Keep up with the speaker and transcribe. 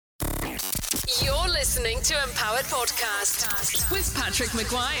You're listening to Empowered Podcast with Patrick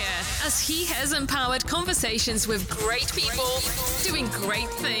McGuire, as he has empowered conversations with great people, doing great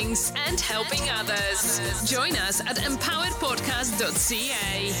things, and helping others. Join us at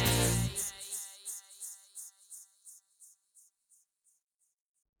empoweredpodcast.ca.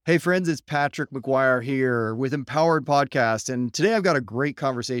 Hey friends, it's Patrick McGuire here with Empowered Podcast, and today I've got a great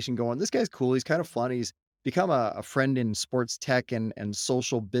conversation going. This guy's cool. He's kind of fun. He's become a friend in sports tech and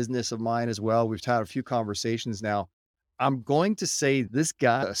social business of mine as well. We've had a few conversations now. I'm going to say this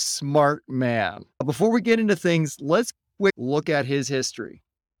guy, a smart man. Before we get into things, let's quick look at his history.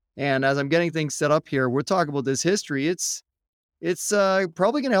 And as I'm getting things set up here, we'll talk about this history. It's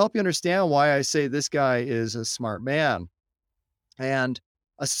probably going to help you understand why I say this guy is a smart man. And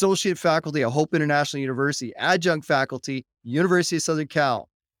associate faculty at Hope International University, adjunct faculty, University of Southern Cal,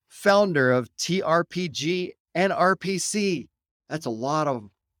 founder of TRPG and RPC. That's a lot of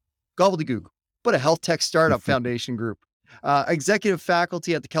gobbledygook, but a health tech startup foundation group. Executive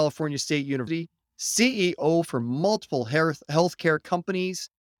faculty at the California State University, CEO for multiple healthcare companies,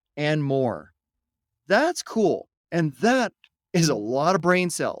 and more. That's cool. And that is a lot of brain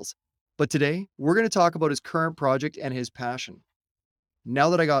cells. But today, we're going to talk about his current project and his passion. Now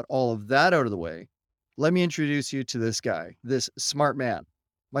that I got all of that out of the way, let me introduce you to this guy, this smart man,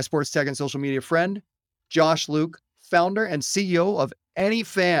 my sports tech and social media friend, Josh Luke, founder and CEO of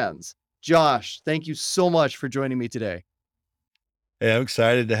AnyFans. Josh, thank you so much for joining me today. Hey, I'm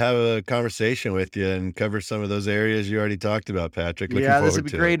excited to have a conversation with you and cover some of those areas you already talked about, Patrick. Looking This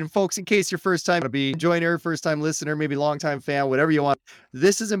would be great. it. And folks, in case your first time to be joiner, first time listener, maybe longtime fan, whatever you want,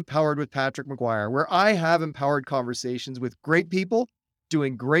 this is Empowered with Patrick McGuire, where I have empowered conversations with great people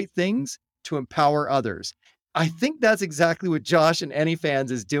doing great things to empower others. I think that's exactly what Josh and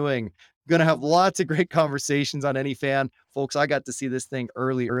AnyFans is doing. Going to have lots of great conversations on AnyFan. Folks, I got to see this thing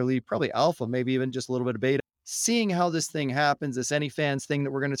early, probably alpha, maybe even just a little bit of beta. Seeing how this thing happens, this AnyFans thing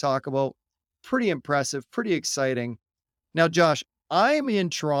that we're going to talk about, pretty impressive, pretty exciting. Now, Josh, I'm in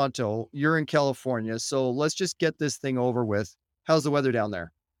Toronto. You're in California. So let's just get this thing over with. How's the weather down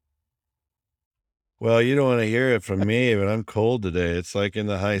there? Well, you don't want to hear it from me, but I'm cold today. It's like in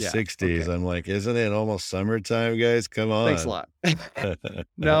the high Yeah, 60s. okay. I'm like, isn't it almost summertime, guys? Come Thanks a on. lot.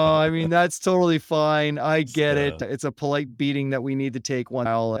 No, I mean, that's totally fine. I get it. So, It's a polite beating that we need to take one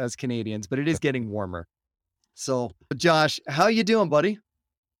while as Canadians, but it is getting warmer. So, Josh, how you doing, buddy?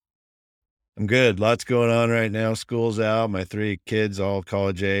 I'm good. Lots going on right now. School's out. My 3 kids, all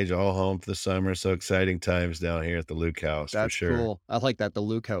college age, all home for the summer. So exciting times down here at the Luke House for That's sure. cool. I like that, the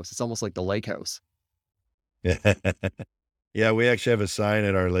Luke House. It's almost like the lake house. Yeah. Yeah, we actually have a sign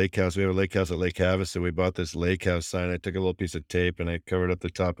at our lake house. We have a lake house at Lake Havasu. We bought this lake house sign. I took a little piece of tape and I covered up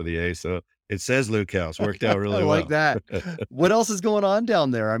the top of the A. So it says Luke House. Worked out I really like well. that. What else is going on down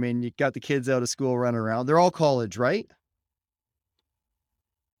there? I mean, you got the kids out of school running around. They're all college, right?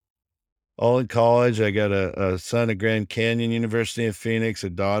 All in college. I got a son at Grand Canyon University in Phoenix, a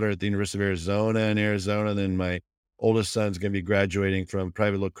daughter at the University of Arizona in Arizona. Then my oldest son's going to be graduating from a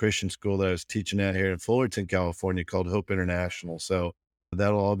private little Christian school that I was teaching at here in Fullerton, California, called Hope International. So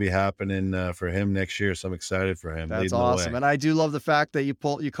that'll all be happening for him next year. So I'm excited for him. That's Leading the awesome. way. And I do love the fact that you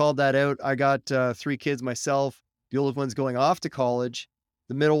called that out. I got 3 kids myself. The older one's going off to college.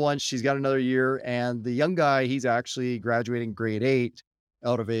 The middle one, she's got another year. And the young guy, he's actually graduating grade 8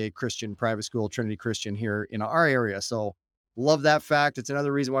 out of a Christian private school, Trinity Christian, here in our area. So love that fact. It's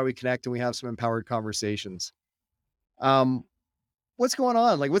another reason why we connect and we have some empowered conversations. What's going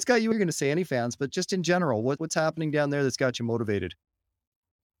on? Like, what's got you? You're going to say AnyFans, but just in general, what's happening down there that's got you motivated?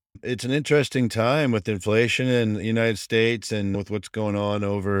 It's an interesting time with inflation in the United States and with what's going on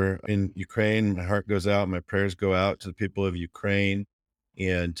over in Ukraine. My heart goes out, my prayers go out to the people of Ukraine.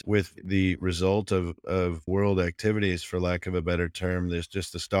 And with the result of world activities, for lack of a better term, there's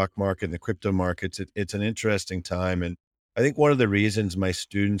just the stock market and the crypto markets. It's an interesting time. And I think one of the reasons my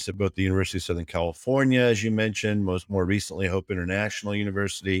students at both the University of Southern California, as you mentioned, more recently, Hope International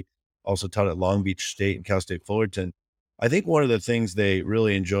University, also taught at Long Beach State and Cal State Fullerton. I think one of the things they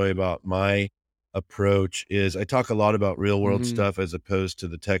really enjoy about my approach is I talk a lot about real world Mhm. stuff as opposed to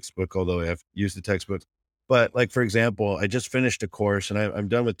the textbook, although I have used the textbooks. But like, for example, I just finished a course and I'm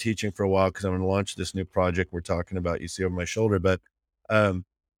done with teaching for a while because I'm going to launch this new project we're talking about, you see over my shoulder. But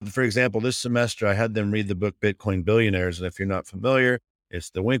for example, this semester, I had them read the book Bitcoin Billionaires. And if you're not familiar,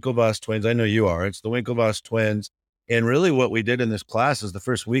 it's the Winklevoss twins. I know you are. It's the Winklevoss twins. And really what we did in this class is the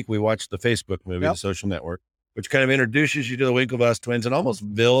first week we watched the Facebook movie, Yep. The Social Network, which kind of introduces you to the Winklevoss twins and almost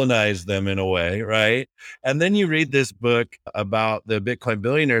villainized them in a way, right? And then you read this book about the Bitcoin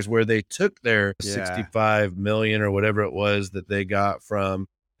billionaires where they took their Yeah. 65 million or whatever it was that they got from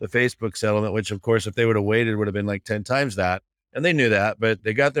the Facebook settlement, which of course, if they would have waited, would have been like 10 times that. And they knew that, but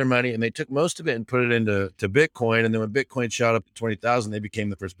they got their money and they took most of it and put it into Bitcoin. And then when Bitcoin shot up to 20,000, they became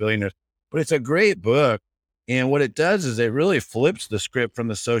the first billionaires. But it's a great book. And what it does is it really flips the script from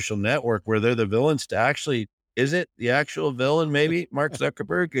the social network where they're the villains to actually, is it the actual villain? Maybe Mark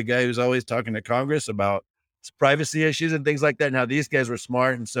Zuckerberg, the guy who's always talking to Congress about privacy issues and things like that. Now these guys were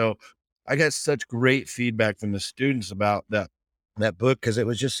smart. And so I got such great feedback from the students about that book because it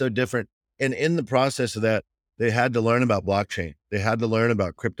was just so different. And in the process of that, they had to learn about blockchain. They had to learn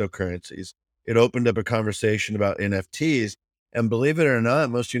about cryptocurrencies. It opened up a conversation about NFTs. And believe it or not,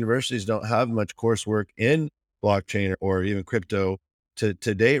 most universities don't have much coursework in blockchain or even crypto to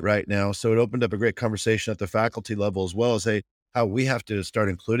date right now. So it opened up a great conversation at the faculty level as well as, hey, how we have to start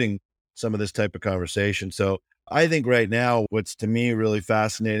including some of this type of conversation. So I think right now, what's to me really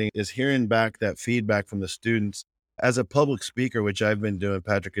fascinating is hearing back that feedback from the students. As a public speaker, which I've been doing,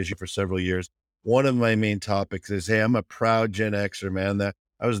 Patrick, as you for several years, one of my main topics is, hey, I'm a proud Gen Xer, man. That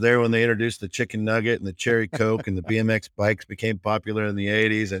I was there when they introduced the chicken nugget and the cherry Coke and the BMX bikes became popular in the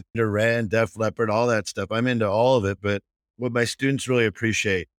 80s and Duran, Def Leppard, all that stuff. I'm into all of it. But what my students really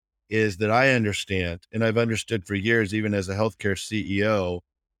appreciate is that I understand, and I've understood for years, even as a healthcare CEO,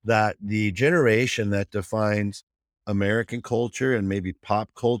 that the generation that defines American culture and maybe pop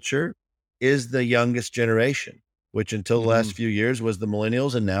culture is the youngest generation, which until the last few years was the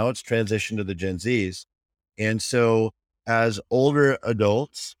millennials. And now it's transitioned to the Gen Zs. And so as older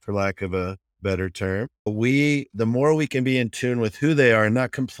adults, for lack of a better term, the more we can be in tune with who they are and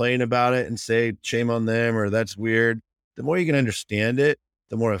not complain about it and say, shame on them, or that's weird, the more you can understand it,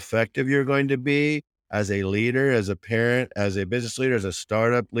 the more effective you're going to be as a leader, as a parent, as a business leader, as a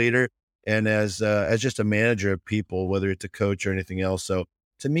startup leader, and as just a manager of people, whether it's a coach or anything else. So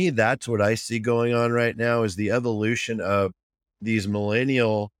to me, that's what I see going on right now is the evolution of these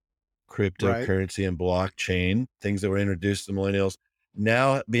millennial Right. cryptocurrency and blockchain, things that were introduced to millennials,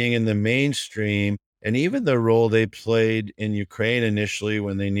 now being in the mainstream, and even the role they played in Ukraine initially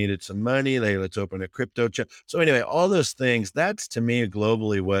when they needed some money, let's open a crypto channel. So anyway, all those things, that's to me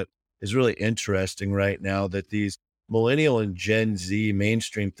globally what is really interesting right now, that these millennial and Gen Z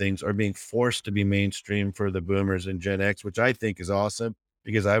mainstream things are being forced to be mainstream for the boomers and Gen X, which I think is awesome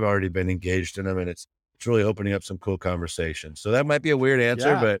because I've already been engaged in them and it's really opening up some cool conversations. So that might be a weird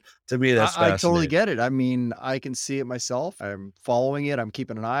answer, Yeah. but to me, that's I totally fascinating. get it. I mean, I can see it myself. I'm following it. I'm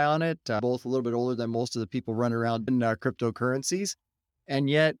keeping an eye on it. Both a little bit older than most of the people running around in cryptocurrencies. And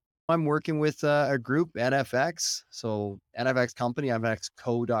yet I'm working with a group, NFX. So NFX company,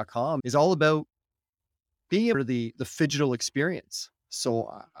 nfxco.com is all about being able to the phygital experience.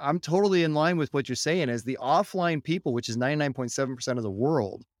 So I'm totally in line with what you're saying as the offline people, which is 99.7% of the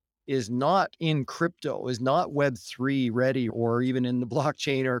world, is not in crypto, is not Web3 ready, or even in the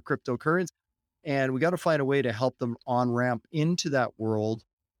blockchain or cryptocurrency. And we got to find a way to help them on ramp into that world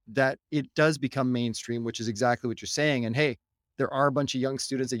that it does become mainstream, which is exactly what you're saying. And hey, there are a bunch of young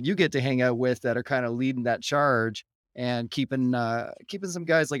students that you get to hang out with that are kind of leading that charge and keeping some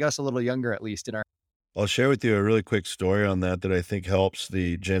guys like us a little younger, at least in our. I'll share with you a really quick story on that I think helps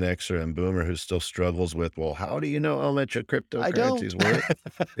the Gen Xer and Boomer who still struggles with, well, how do you know how much a I cryptocurrency don't. is worth?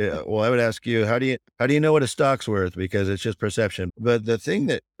 Yeah, well, I would ask you, how do you know what a stock's worth? Because it's just perception. But the thing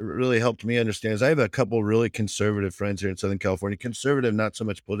that really helped me understand is I have a couple really conservative friends here in Southern California, conservative, not so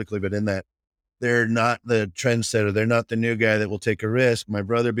much politically, but in that they're not the trendsetter. They're not the new guy that will take a risk. My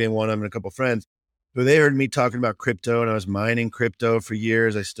brother being one of them and a couple friends, but they heard me talking about crypto and I was mining crypto for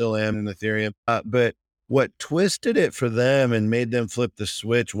years. I still am in Ethereum. But what twisted it for them and made them flip the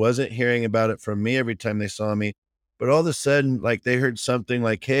switch wasn't hearing about it from me every time they saw me, but all of a sudden, like they heard something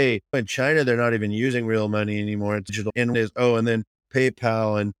like, hey, in China, they're not even using real money anymore. It's digital. And and then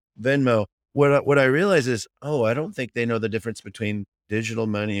PayPal and Venmo. What I realize is, I don't think they know the difference between digital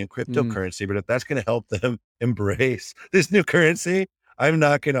money and Mm. cryptocurrency, but if that's going to help them embrace this new currency, I'm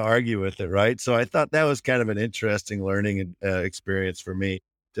not going to argue with it. Right. So I thought that was kind of an interesting learning experience for me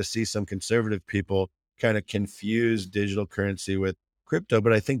to see some conservative people kind of confuse digital currency with crypto,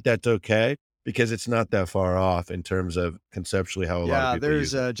 but I think that's okay because it's not that far off in terms of conceptually how a lot of Yeah, people there's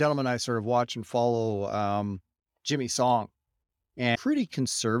use it. a gentleman I sort of watch and follow, Jimmy Song, and pretty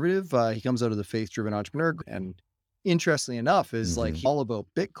conservative. He comes out of the faith-driven entrepreneur, and interestingly enough, is like Hmm. all about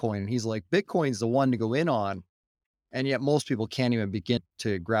Bitcoin. He's like, Bitcoin's the one to go in on, and yet most people can't even begin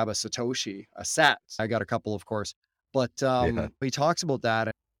to grab a Satoshi, a Sat. I got a couple, of course, but Yeah. he talks about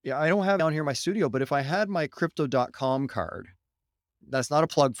that. Yeah, I don't have it down here in my studio, but if I had my crypto.com card, that's not a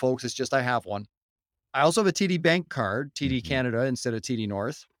plug, folks. It's just I have one. I also have a TD Bank card, TD Hmm. Canada instead of TD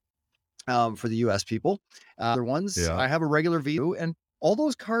North, for the US people. Other ones, Yeah. I have a regular Visa, and all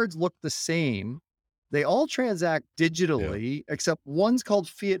those cards look the same. They all transact Yeah. digitally, except one's called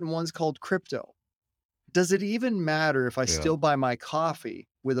fiat and one's called crypto. Does it even matter if I Yeah. still buy my coffee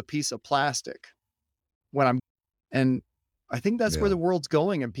with a piece of plastic when I'm and I think that's where Yeah. the world's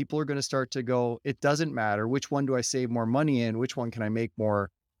going, and people are gonna start to go, "It doesn't matter. Which one do I save more money in? Which one can I make more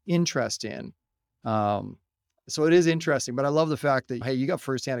interest in?" Um, so it is interesting, but I love the fact that, hey, you got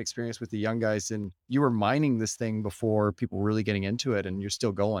firsthand experience with the young guys, and you were mining this thing before people were really getting into it, and you're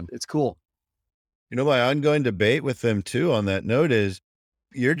still going. It's cool. You know, my ongoing debate with them too on that note is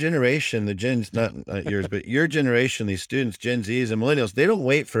your generation, the gens, not yours, but your generation, these students, Gen Zs and millennials, they don't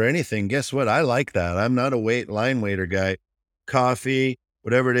wait for anything. Guess what? I like that. I'm not a line waiter guy. Coffee,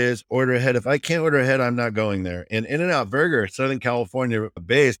 whatever it is, order ahead. If I can't order ahead, I'm not going there. And In-N-Out Burger, Southern California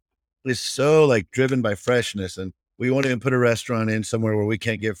based, is so like driven by freshness. And we won't even put a restaurant in somewhere where we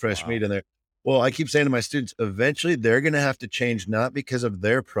can't get fresh Wow. meat in there. Well, I keep saying to my students, eventually they're going to have to change, not because of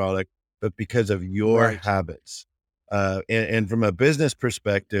their product, but because of your Right. habits. And from a business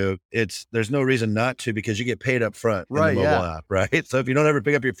perspective, there's no reason not to, because you get paid up front in the Right, mobile yeah. app, right? So if you don't ever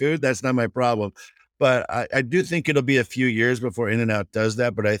pick up your food, that's not my problem. But I do think it'll be a few years before In-N-Out does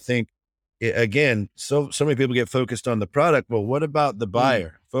that. But I think again, so many people get focused on the product. Well, what about the Mm.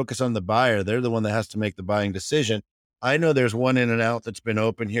 buyer? Focus on the buyer. They're the one that has to make the buying decision. I know there's one In-N-Out that's been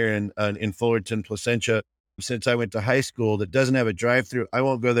open here in Fullerton, Placentia, since I went to high school, that doesn't have a drive-through. I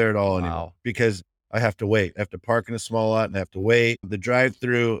won't go there at all anymore Wow. because I have to wait. I have to park in a small lot and I have to wait. The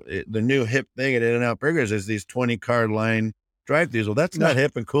drive-through, the new hip thing at In-N-Out Burgers is these 20-car line drive-throughs. Well, that's No, not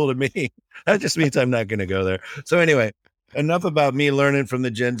hip and cool to me. That just means I'm not going to go there. So anyway, enough about me learning from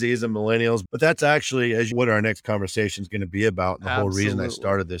the Gen Zs and millennials, but that's actually what our next conversation is going to be about. And the whole reason I absolutely.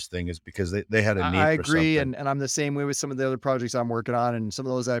 started this thing is because they had a I need for agree, something. and I'm the same way with some of the other projects I'm working on, and some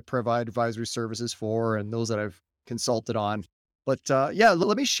of those I provide advisory services for, and those that I've consulted on. But yeah,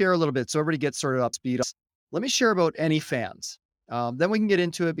 let me share a little bit so everybody gets sort of up to speed. Let me share about AnyFans. Then we can get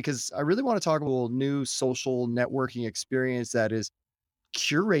into it because I really want to talk about a new social networking experience that is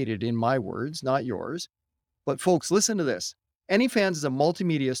curated in my words, not yours. But folks, listen to this. AnyFans is a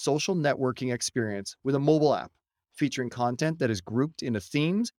multimedia social networking experience with a mobile app featuring content that is grouped into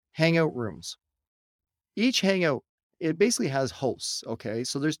themes, hangout rooms. Each hangout, it basically has hosts. Okay.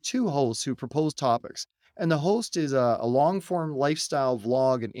 So there's two hosts who propose topics. And the host is a long form lifestyle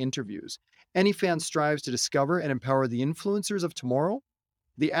vlog and interviews. Any fan strives to discover and empower the influencers of tomorrow.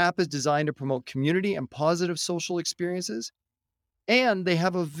 The app is designed to promote community and positive social experiences. And they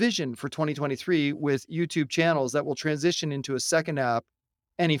have a vision for 2023 with YouTube channels that will transition into a second app,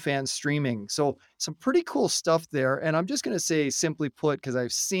 AnyFans streaming. So some pretty cool stuff there. And I'm just going to say, simply put, because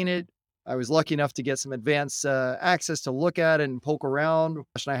I've seen it, I was lucky enough to get some advanced access to look at it and poke around.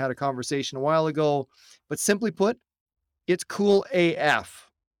 Josh and I had a conversation a while ago, but simply put, it's cool AF.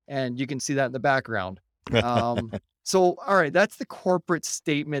 And you can see that in the background. Um, so, all right, that's the corporate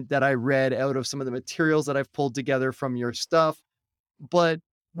statement that I read out of some of the materials that I've pulled together from your stuff. But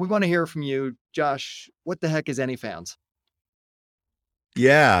we want to hear from you, Josh. What the heck is AnyFans?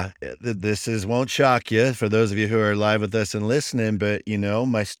 Yeah, this is won't shock you for those of you who are live with us and listening, but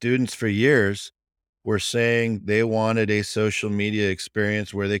my students for years were saying they wanted a social media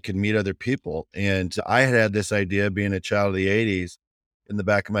experience where they could meet other people. And I had this idea, being a child of the 80s, in the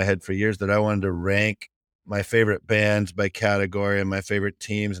back of my head for years, that I wanted to rank my favorite bands by category and my favorite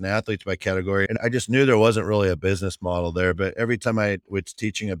teams and athletes by category. And I just knew there wasn't really a business model there. But every time I was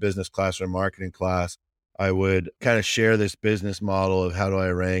teaching a business class or a marketing class, I would kind of share this business model of how do I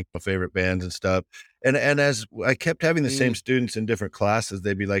rank my favorite bands and stuff. And as I kept having the same Mm, students in different classes,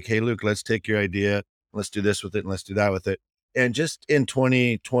 they'd be like, "Hey, Luke, let's take your idea. Let's do this with it and let's do that with it." And just in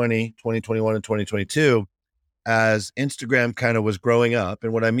 2020, 2021, and 2022, as Instagram kind of was growing up.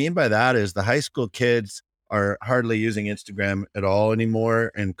 And what I mean by that is the high school kids are hardly using Instagram at all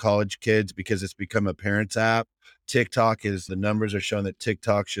anymore, and college kids, because it's become a parent's app. TikTok is the numbers are showing that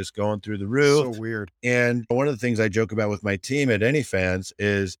TikTok's just going through the roof. so weird. And one of the things I joke about with my team at AnyFans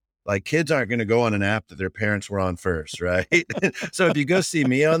is like kids aren't going to go on an app that their parents were on first, right? So if you go see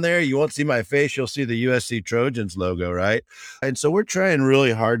me on there, you won't see my face. You'll see the USC Trojans logo, right? And so we're trying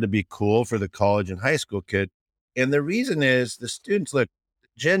really hard to be cool for the college and high school kid. And the reason is the students look,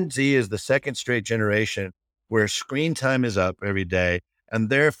 Gen Z is the second straight generation where screen time is up every day. And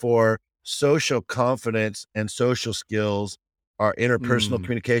therefore, social confidence and social skills, our interpersonal Mm,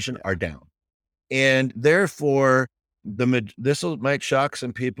 communication yeah. are down. And therefore, might shock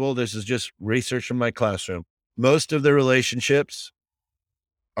some people. This is just research from my classroom. Most of the relationships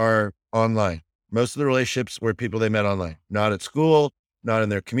are online. Most of the relationships were people they met online, not at school, not in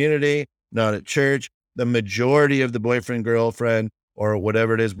their community, not at church. The majority of the boyfriend, girlfriend or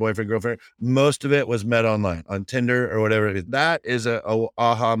whatever it is, boyfriend, girlfriend. Most of it was met online on Tinder or whatever it is. That is a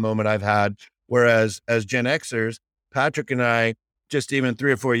aha moment I've had. Whereas as Gen Xers, Patrick and I, just even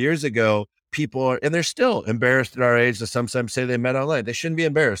 3 or 4 years ago, people are, and they're still embarrassed at our age to sometimes say they met online. They shouldn't be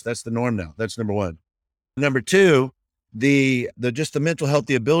embarrassed. That's the norm now. That's number one. Number two, just the mental health,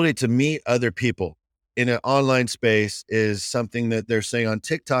 the ability to meet other people in an online space is something that they're saying on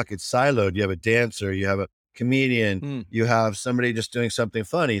TikTok. It's siloed. You have a dancer, you have a comedian, you have somebody just doing something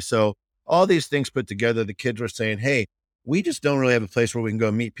funny. So all these things put together, the kids were saying, hey, we just don't really have a place where we can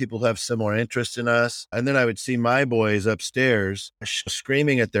go meet people who have similar interests in us. And then I would see my boys upstairs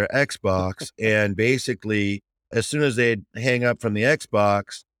screaming at their Xbox. And basically, as soon as they'd hang up from the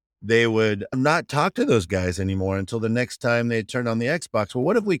Xbox, they would not talk to those guys anymore until the next time they turned on the Xbox. Well,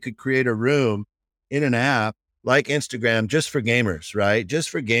 what if we could create a room in an app like Instagram just for gamers, right?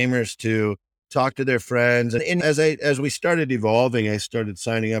 Just for gamers to talk to their friends. And as we started evolving, I started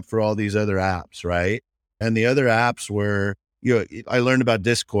signing up for all these other apps, right? And the other apps were, I learned about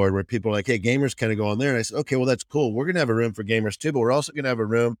Discord where people are like, hey, gamers kind of go on there. And I said, okay, well, that's cool. We're going to have a room for gamers too, but we're also going to have a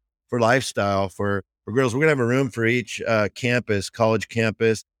room for lifestyle for girls. We're going to have a room for each campus, college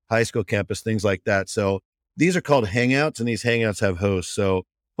campus, high school campus, things like that. So these are called Hangouts, and these Hangouts have hosts. So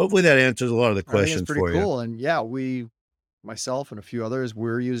hopefully that answers a lot of the questions for you. Pretty cool. And yeah, myself and a few others,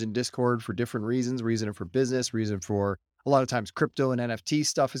 we're using Discord for different reasons. We're using it for business, reason for a lot of times crypto and NFT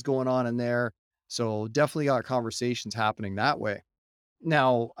stuff is going on in there. So definitely got conversations happening that way.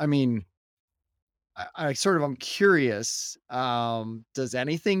 Now, I mean, I'm curious, does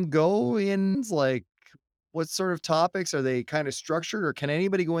anything go in like, what sort of topics are they kind of structured, or can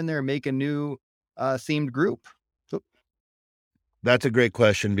anybody go in there and make a new themed group? That's a great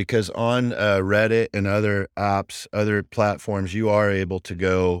question, because on Reddit and other apps, other platforms, you are able to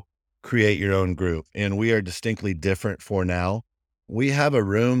go create your own group. And we are distinctly different for now. We have a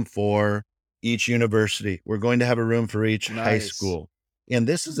room for each university. We're going to have a room for each high school. And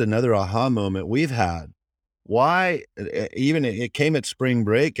this is another aha moment we've had. Why, even it came at spring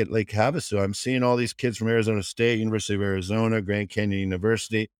break at Lake Havasu. I'm seeing all these kids from Arizona State, University of Arizona, Grand Canyon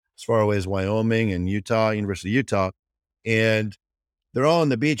University, as far away as Wyoming and Utah, University of Utah. And they're all on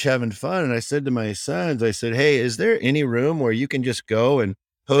the beach having fun. And I said to my sons, I said, hey, is there any room where you can just go and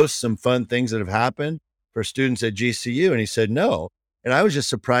post some fun things that have happened for students at GCU? And he said, no. And I was just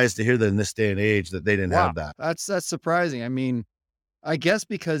surprised to hear that in this day and age that they didn't have that. That's surprising. I mean, I guess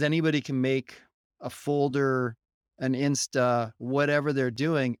because anybody can make a folder, an Insta, whatever they're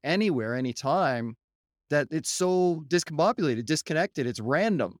doing anywhere, anytime, that it's so discombobulated, disconnected. It's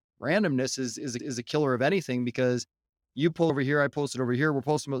random. Randomness is a killer of anything, because you post over here, I posted over here, we're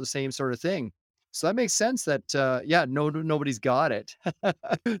posting about the same sort of thing. So that makes sense that, nobody's got it.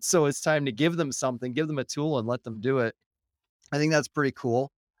 So it's time to give them something, give them a tool and let them do it. I think that's pretty cool.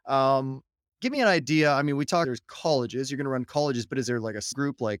 Give me an idea. I mean, we talked, there's colleges, you're going to run colleges, but is there like a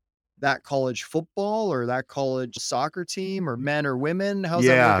group like that college football or that college soccer team, or men or women? How's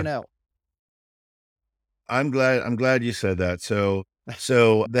that working out? I'm glad you said that. So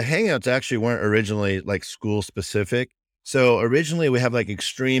the Hangouts actually weren't originally like school specific. So originally we have like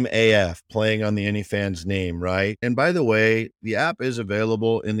Extreme AF playing on the AnyFans name, right? And by the way, the app is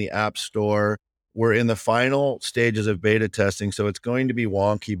available in the App Store. We're in the final stages of beta testing, so it's going to be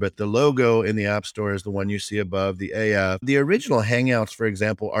wonky, but the logo in the App Store is the one you see above, the AF. The original Hangouts, for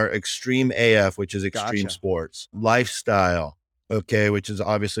example, are Extreme AF, which is extreme sports, lifestyle, okay, which is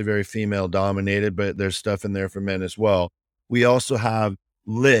obviously very female dominated, but there's stuff in there for men as well. We also have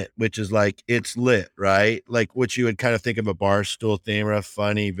Lit, which is like, it's lit, right? Like what you would kind of think of a Barstool theme or a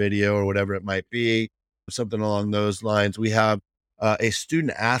funny video or whatever it might be, something along those lines. We have a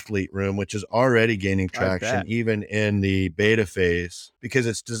student athlete room, which is already gaining traction, even in the beta phase, because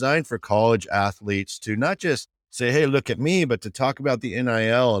it's designed for college athletes to not just say, hey, look at me, but to talk about the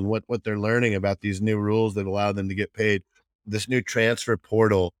NIL and what they're learning about these new rules that allow them to get paid, this new transfer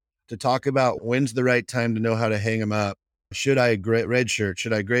portal, to talk about when's the right time to know how to hang them up. Should I red shirt?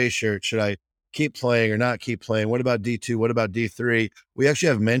 Should I gray shirt? Should I keep playing or not keep playing? What about D2? What about D3? We actually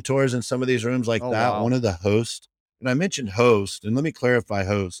have mentors in some of these rooms like that. Wow. One of the hosts, and I mentioned host, and let me clarify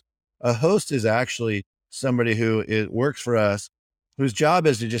host. A host is actually somebody who works for us, whose job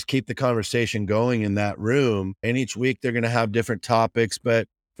is to just keep the conversation going in that room. And each week they're going to have different topics, but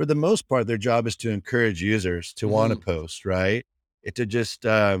for the most part, their job is to encourage users to want to post, right? To just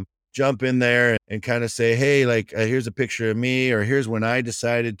jump in there and kind of say, hey, like, here's a picture of me, or here's when I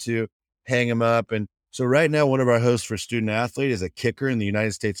decided to hang them up. And so right now, one of our hosts for student athlete is a kicker in the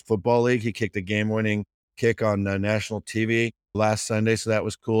United States Football League. He kicked a game-winning kick on national TV last Sunday. So that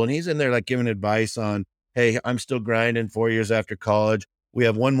was cool. And he's in there like giving advice on hey, I'm still grinding 4 years after college. We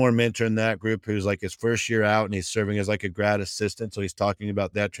have one more mentor in that group who's like his first year out and he's serving as like a grad assistant. So he's talking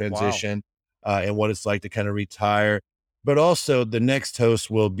about that Wow. transition and what it's like to kind of retire. But also the next host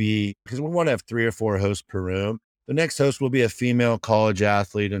will be, because we want to have 3 or 4 hosts per room. The next host will be a female college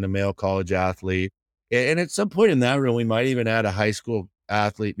athlete and a male college athlete. And at some point in that room, we might even add a high school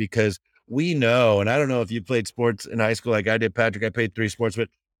athlete because we know, and I don't know if you played sports in high school like I did, Patrick, I played 3 sports, but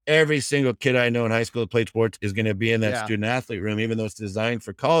every single kid I know in high school that played sports is going to be in that Yeah. student athlete room, even though it's designed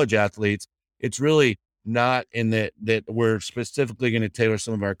for college athletes. It's really not in that we're specifically going to tailor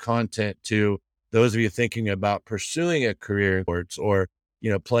some of our content to those of you thinking about pursuing a career in sports or,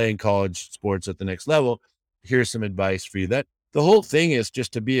 playing college sports at the next level. Here's some advice for you. That the whole thing is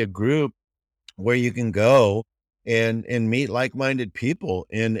just to be a group where you can go and meet like-minded people.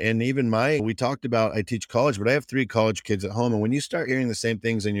 And even we talked about, I teach college, but I have 3 college kids at home. And when you start hearing the same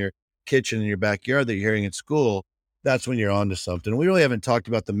things in your kitchen, in your backyard that you're hearing in school, that's when you're onto something. We really haven't talked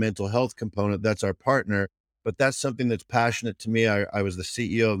about the mental health component. That's our partner, but that's something that's passionate to me. I was the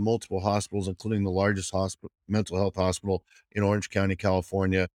CEO of multiple hospitals, including the largest mental health hospital in Orange County,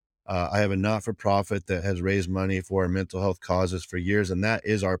 California. I have a not-for-profit that has raised money for mental health causes for years, and that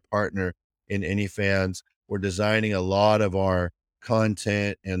is our partner in AnyFans. We're designing a lot of our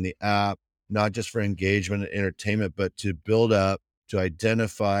content and the app, not just for engagement and entertainment, but to build up, to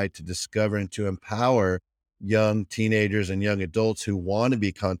identify, to discover, and to empower young teenagers and young adults who want to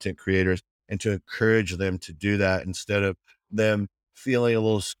be content creators and to encourage them to do that instead of them feeling a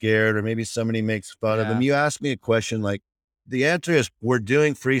little scared or maybe somebody makes fun of them. Yeah. You asked me a question like, the answer is we're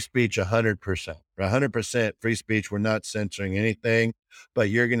doing free speech 100%. 100% free speech. We're not censoring anything, but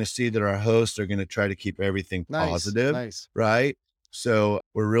you're going to see that our hosts are going to try to keep everything Nice. positive, Nice. right? So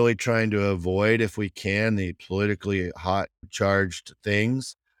we're really trying to avoid, if we can, the politically hot charged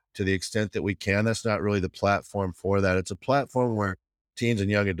things to the extent that we can. That's not really the platform for that. It's a platform where teens and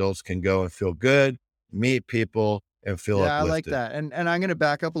young adults can go and feel good, meet people, and feel Yeah, I like uplifted. that. And I'm going to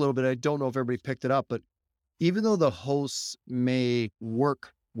back up a little bit. I don't know if everybody picked it up, but even though the hosts may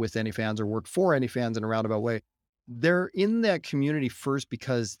work with AnyFans or work for AnyFans in a roundabout way, they're in that community first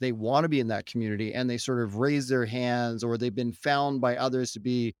because they want to be in that community and they sort of raise their hands or they've been found by others to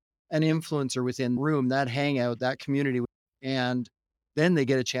be an influencer within the room, that hangout, that community. And then they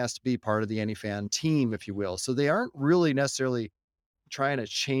get a chance to be part of the AnyFan team, if you will. So they aren't really necessarily trying to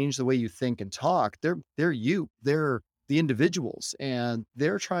change the way you think and talk. They're you. They're the individuals, and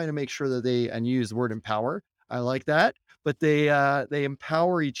they're trying to make sure that they, and you use the word empower. I like that, but they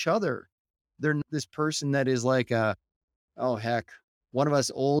empower each other. They're not this person that is like oh heck, one of us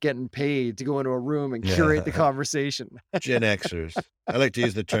old getting paid to go into a room and curate the Yeah. conversation. Gen Xers. I like to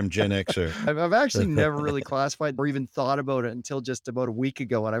use the term Gen Xer. I've actually never really classified or even thought about it until just about a week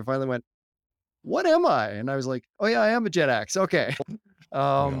ago, and I finally went, "What am I?" And I was like, "Oh yeah, I am a Gen X." Okay.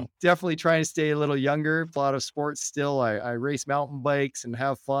 Yeah. Definitely trying to stay a little younger. A lot of sports still. I race mountain bikes and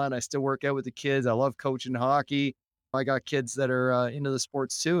have fun. I still work out with the kids. I love coaching hockey. I got kids that are into the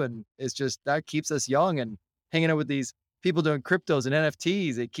sports too, and it's just that keeps us young and hanging out with these people doing cryptos and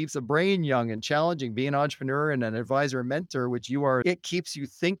NFTs. It keeps the brain young and challenging. Being an entrepreneur and an advisor and mentor, which you are, it keeps you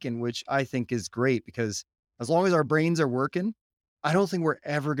thinking, which I think is great because as long as our brains are working, I don't think we're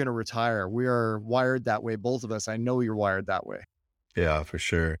ever going to retire. We are wired that way, both of us. I know you're wired that way. Yeah, for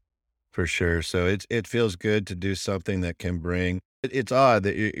sure. For sure. So it feels good to do something that can bring it's odd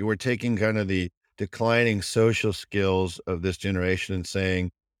that we're taking kind of the declining social skills of this generation and saying,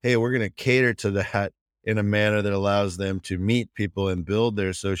 hey, we're going to cater to that in a manner that allows them to meet people and build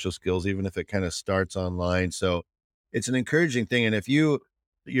their social skills, even if it kind of starts online. So it's an encouraging thing. And if your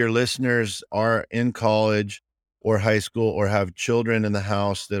listeners are in college or high school or have children in the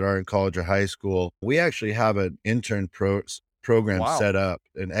house that are in college or high school, we actually have an program Wow. set up,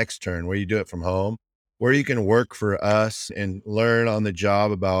 an extern where you do it from home, where you can work for us and learn on the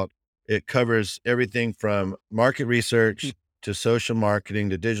job about it covers everything from market research to social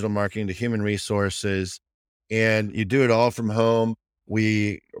marketing to digital marketing to human resources. And you do it all from home.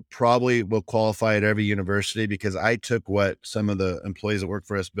 We probably will qualify at every university because I took what some of the employees that work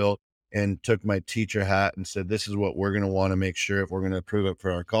for us built and took my teacher hat and said, this is what we're going to want to make sure if we're going to approve it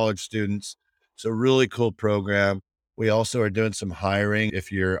for our college students. So really cool program. We also are doing some hiring.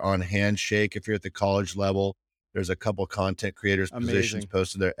 If you're on Handshake, if you're at the college level, there's a couple content creators positions Amazing.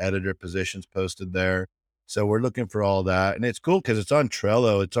 posted there, editor positions posted there. So we're looking for all that. And it's cool because it's on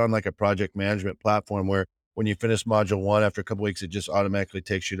Trello. It's on like a project management platform where when you finish module 1, after a couple of weeks, it just automatically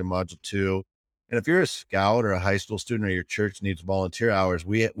takes you to module 2. And if you're a scout or a high school student or your church needs volunteer hours,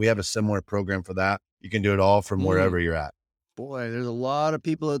 we have a similar program for that. You can do it all from Mm. wherever you're at. Boy, there's a lot of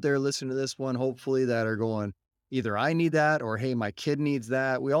people out there listening to this one, hopefully, that are going, either I need that or hey, my kid needs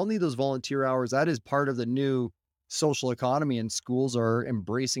that. We all need those volunteer hours. That is part of the new social economy, and schools are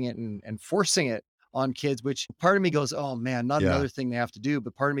embracing it and forcing it on kids, which part of me goes, oh man, not Yeah. another thing they have to do.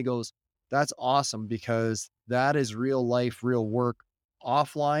 But part of me goes, that's awesome because that is real life, real work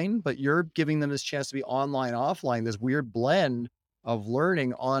offline, but you're giving them this chance to be online, offline, this weird blend of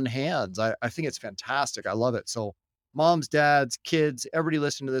learning on hands. I think it's fantastic. I love it. So moms, dads, kids, everybody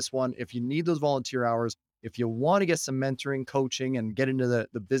listen to this one. If you need those volunteer hours, if you want to get some mentoring, coaching, and get into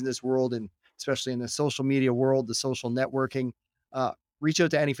the business world, and especially in the social media world, the social networking, uh, reach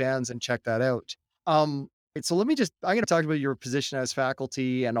out to AnyFans and check that out. So I'm going to talk about your position as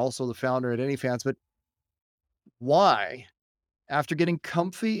faculty and also the founder at AnyFans, but why, after getting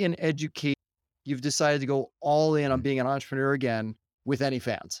comfy in education, you've decided to go all in on being an entrepreneur again with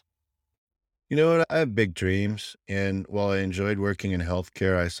AnyFans? You know what? I have big dreams. And while I enjoyed working in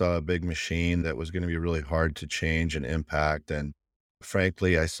healthcare, I saw a big machine that was going to be really hard to change and impact. And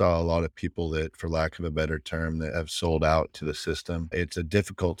frankly, I saw a lot of people that, for lack of a better term, that have sold out to the system. It's a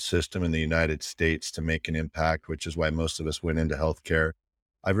difficult system in the United States to make an impact, which is why most of us went into healthcare.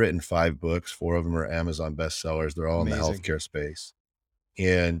 I've written 5 books, 4 of them are Amazon bestsellers. They're all in the Amazing. healthcare space.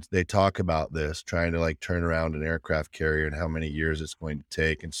 And they talk about this, trying to like turn around an aircraft carrier and how many years it's going to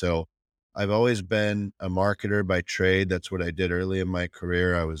take. And so I've always been a marketer by trade. That's what I did early in my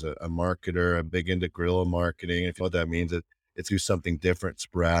career. I was a marketer. I'm big into guerrilla marketing. If you know what that means, it's do something different,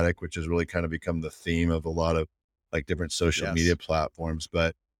 sporadic, which has really kind of become the theme of a lot of like different social media Yes. platforms.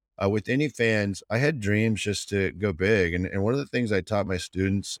 But with AnyFans, I had dreams just to go big. And one of the things I taught my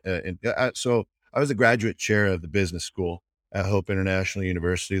students, so I was a graduate chair of the business school at Hope International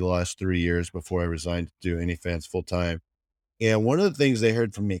University the last 3 years before I resigned to do AnyFans full time. And one of the things they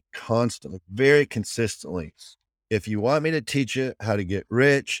heard from me constantly, very consistently, if you want me to teach you how to get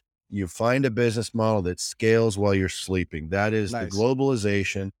rich, you find a business model that scales while you're sleeping. That is the Nice.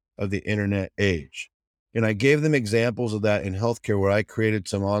 globalization of the internet age. And I gave them examples of that in healthcare where I created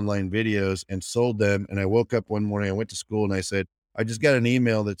some online videos and sold them. And I woke up one morning, I went to school and I said, I just got an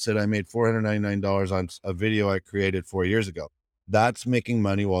email that said I made $499 on a video I created 4 years ago. That's making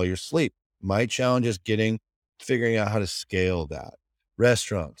money while you're asleep. My challenge is figuring out how to scale that.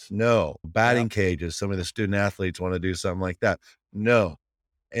 Restaurants, no. Yeah. Batting cages, some of the student athletes want to do something like that. No.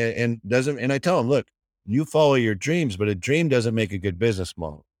 And I tell them, look, you follow your dreams, but a dream doesn't make a good business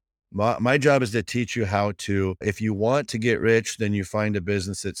model. My job is to teach you how to, if you want to get rich, then you find a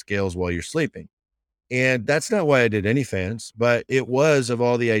business that scales while you're sleeping. And that's not why I did AnyFans, but it was, of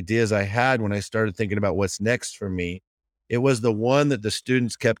all the ideas I had when I started thinking about what's next for me, it was the one that the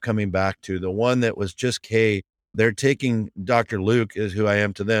students kept coming back to, the one that was just, hey, they're taking Dr. Luke is who I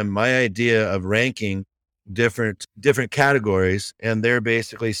am to them, my idea of ranking different categories. And they're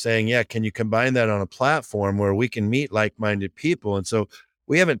basically saying, yeah, can you combine that on a platform where we can meet like-minded people? And so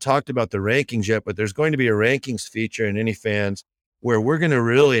we haven't talked about the rankings yet, but there's going to be a rankings feature in AnyFans where we're going to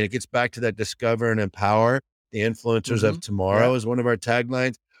really, and it gets back to that discover and empower the influencers Hmm. of Yeah. tomorrow is one of our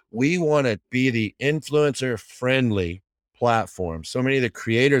taglines. We want to be the influencer friendly platform. So many of the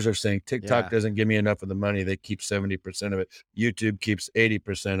creators are saying TikTok Yeah. doesn't give me enough of the money. They keep 70% of it. YouTube keeps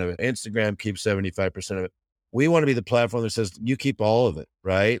 80% of it. Instagram keeps 75% of it. We want to be the platform that says you keep all of it,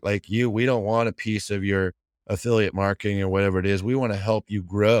 right? Like we don't want a piece of your affiliate marketing or whatever it is. We want to help you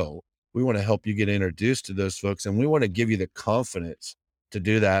grow. We want to help you get introduced to those folks, and we want to give you the confidence to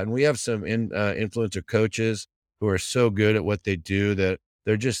do that. And we have some influencer coaches who are so good at what they do that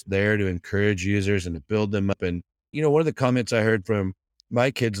they're just there to encourage users and to build them up. And one of the comments I heard from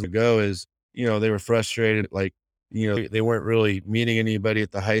my kids ago is, they were frustrated, like, they weren't really meeting anybody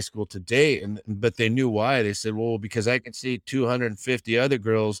at the high school to date, but they knew why. They said, well, because I can see 250 other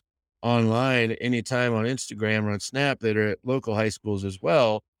girls online anytime on Instagram or on Snap that are at local high schools as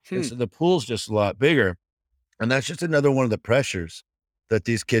well. And Hmm. so the pool's just a lot bigger. And that's just another one of the pressures that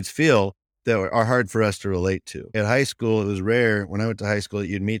these kids feel that are hard for us to relate to. In high school, it was rare when I went to high school that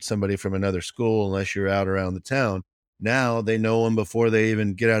you'd meet somebody from another school unless you're out around the town. Now they know them before they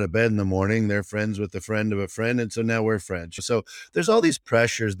even get out of bed in the morning. They're friends with a friend of a friend. And so now we're friends. So there's all these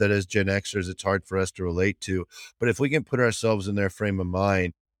pressures that as Gen Xers, it's hard for us to relate to. But if we can put ourselves in their frame of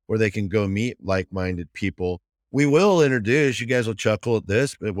mind where they can go meet like-minded people, we will introduce, you guys will chuckle at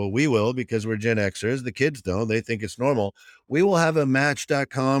this, but well, we will because we're Gen Xers. The kids don't, they think it's normal. We will have a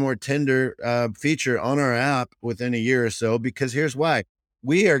Match.com or Tinder feature on our app within a year or so, because here's why.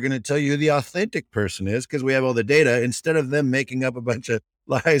 We are going to tell you who the authentic person is because we have all the data instead of them making up a bunch of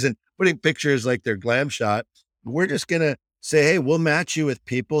lies and putting pictures like their glam shot. We're just going to say, hey, we'll match you with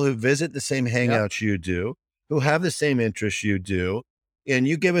people who visit the same Yep. hangouts you do, who have the same interests you do. And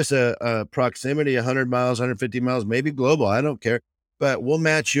you give us a proximity, 100 miles, 150 miles, maybe global, I don't care, but we'll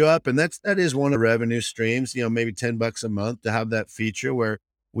match you up. And that is one of the revenue streams, maybe $10 a month to have that feature where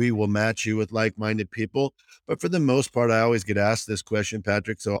we will match you with like-minded people. But for the most part, I always get asked this question,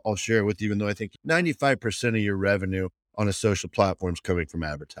 Patrick, so I'll share it with you, even though I think 95% of your revenue on a social platform is coming from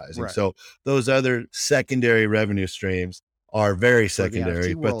advertising. Right. So those other secondary revenue streams are very For the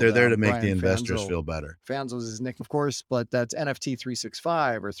secondary, NFT but they're world, there to make the Brian investors Fanzo. feel better. Fanzo is his nick, of course, but that's NFT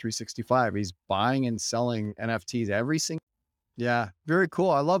 365 or 365. He's buying and selling NFTs every single. Yeah, very cool.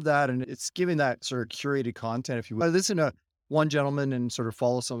 I love that. And it's giving that sort of curated content, if you will. I listen to one gentleman and sort of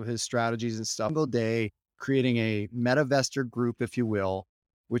follow some of his strategies and stuff. Single day, creating a MetaVestor group, if you will,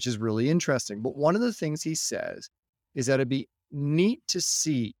 which is really interesting. But one of the things he says is that it'd be neat to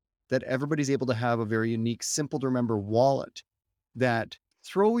see that everybody's able to have a very unique, simple to remember wallet that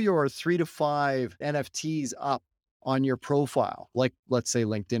throw your 3 to 5 NFTs up on your profile. Like, let's say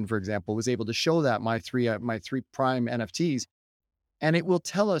LinkedIn, for example, was able to show that my three prime NFTs, and it will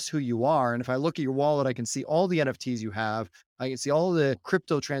tell us who you are. And if I look at your wallet, I can see all the NFTs you have. I can see all the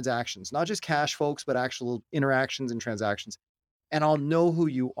crypto transactions, not just cash, folks, but actual interactions and transactions. And I'll know who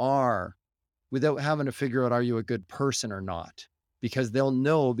you are without having to figure out, are you a good person or not? Because they'll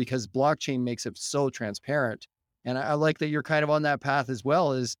know, because blockchain makes it so transparent. And I like that you're kind of on that path as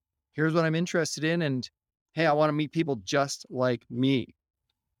well, is here's what I'm interested in. And hey, I want to meet people just like me,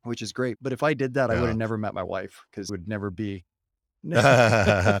 which is great. But if I did that, I would have never met my wife, because it would never be.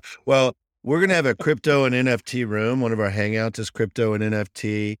 Well, we're going to have a crypto and NFT room. One of our hangouts is crypto and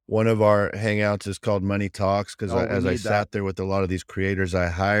NFT. One of our hangouts is called Money Talks, because as I sat there with a lot of these creators I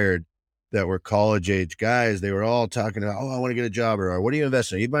hired that were college age guys, they were all talking about, I want to get a job, or what are you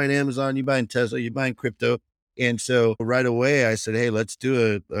investing in? Are you buying Amazon? You buying Tesla? You buying crypto? And so right away I said, hey, let's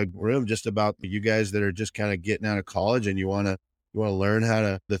do a room just about you guys that are just kind of getting out of college and you want to learn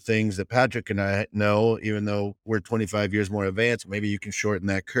the things that Patrick and I know, even though we're 25 years more advanced, maybe you can shorten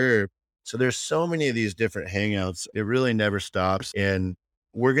that curve. So there's so many of these different hangouts. It really never stops. And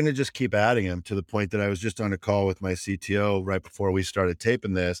we're going to just keep adding them, to the point that I was just on a call with my CTO right before we started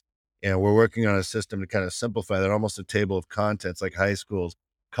taping this. And we're working on a system to kind of simplify that, almost a table of contents, like high schools,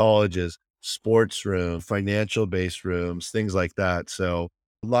 colleges, sports rooms, financial based rooms, things like that. So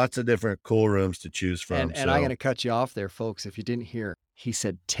lots of different cool rooms to choose from. And I'm going to cut you off there, folks. If you didn't hear, he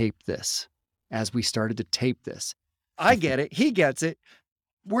said, tape this. As we started to tape this, I get it. He gets it.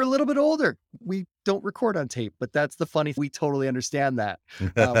 We're a little bit older. We don't record on tape, but that's the funny thing. We totally understand that.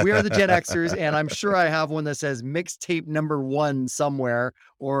 We are the Gen Xers, and I'm sure I have one that says mixtape number 1 somewhere,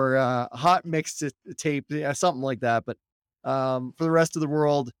 or hot mix tape, something like that. But for the rest of the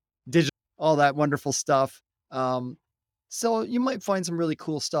world, digital, all that wonderful stuff. So you might find some really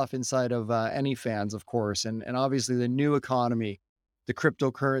cool stuff inside of AnyFans, of course, and obviously the new economy, the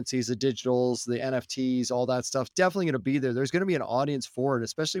cryptocurrencies, the digitals, the NFTs, all that stuff, definitely going to be there. There's going to be an audience for it,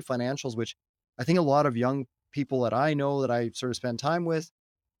 especially financials, which I think a lot of young people that I know, that I sort of spend time with,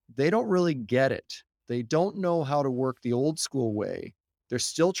 they don't really get it. They don't know how to work the old school way. They're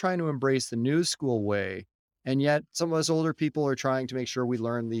still trying to embrace the new school way. And yet some of us older people are trying to make sure we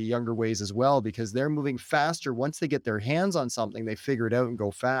learn the younger ways as well, because they're moving faster. Once they get their hands on something, they figure it out and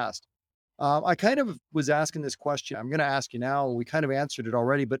go fast. I kind of was asking this question. I'm going to ask you now. We kind of answered it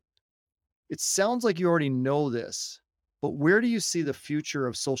already, but it sounds like you already know this. But where do you see the future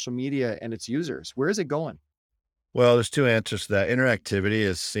of social media and its users? Where is it going? Well, there's two answers to that.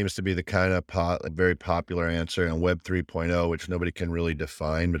 Interactivity seems to be the kind of very popular answer, and Web 3.0, which nobody can really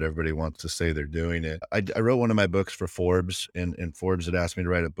define, but everybody wants to say they're doing it. I wrote one of my books for Forbes, and Forbes had asked me to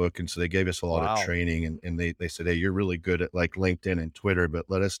write a book. And so they gave us a lot of training, and they said, hey, you're really good at like LinkedIn and Twitter, but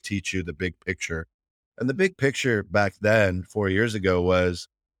let us teach you the big picture. And the big picture back then, 4 years ago, was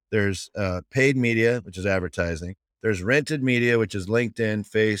there's paid media, which is advertising. There's rented media, which is LinkedIn,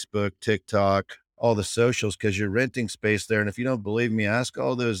 Facebook, TikTok, all the socials, because you're renting space there. And if you don't believe me, ask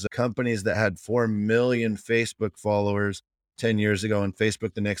all those companies that had 4 million Facebook followers 10 years ago, and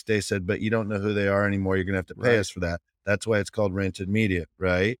Facebook the next day said, but you don't know who they are anymore. You're going to have to pay us for that. That's why it's called rented media,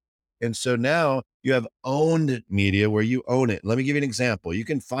 right? And so now you have owned media where you own it. Let me give you an example. You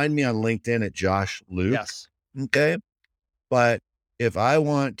can find me on LinkedIn at Josh Luke. Yes. Okay. But if I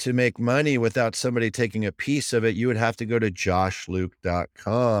want to make money without somebody taking a piece of it, you would have to go to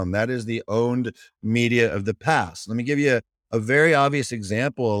joshluke.com. That is the owned media of the past. Let me give you a very obvious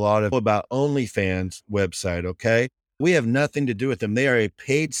example, about AnyFans website, okay? We have nothing to do with them. They are a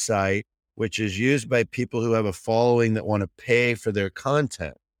paid site, which is used by people who have a following that want to pay for their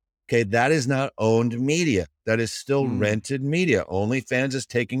content. Okay, that is not owned media. That is still rented media. OnlyFans is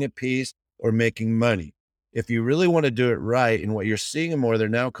taking a piece or making money. if you really want to do it right, and what you're seeing more, they're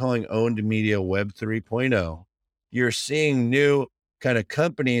now calling owned media Web 3.0. You're seeing new kind of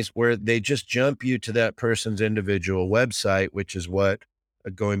companies where they just jump you to that person's individual website, which is what,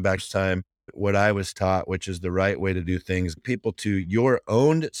 going back to time, what I was taught, which is the right way to do things, people to your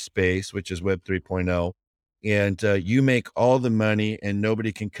own space, which is Web 3.0. And you make all the money and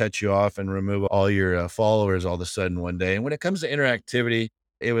nobody can cut you off and remove all your followers all of a sudden one day. And when it comes to interactivity,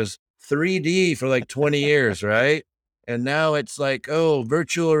 it was 3D for like 20 years, right? And now it's like, oh,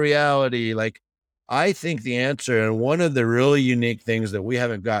 virtual reality. Like, I think the answer, and one of the really unique things that we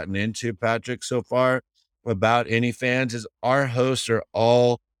haven't gotten into, Patrick, so far about AnyFans is our hosts are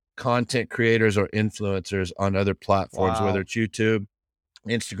all content creators or influencers on other platforms, whether Wow. it's YouTube,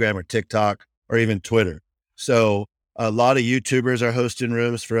 Instagram, or TikTok, or even Twitter. So a lot of YouTubers are hosting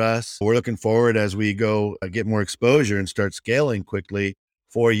rooms for us. We're looking forward as we go get more exposure and start scaling quickly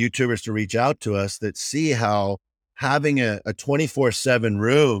for YouTubers to reach out to us that see how having a 24/7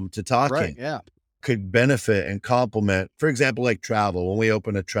 room to talk Right. in Yeah. could benefit and complement, for example, like travel. When we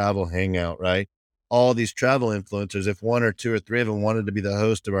open a travel hangout, right? All these travel influencers, if one or two or three of them wanted to be the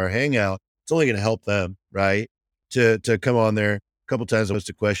host of our hangout, it's only going to help them, right? To come on there a couple times. I was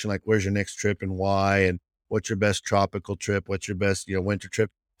a question like, where's your next trip and why? And what's your best tropical trip? What's your best, winter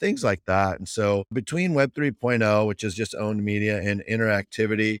trip? Things like that. And so between Web 3.0, which is just owned media, and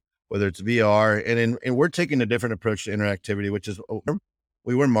interactivity, whether it's VR, and we're taking a different approach to interactivity, which is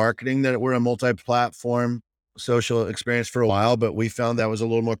we were marketing that we're a multi-platform social experience for a while, but we found that was a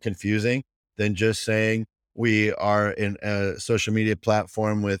little more confusing than just saying we are in a social media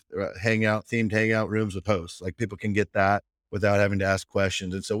platform with themed hangout rooms with hosts. Like, people can get that without having to ask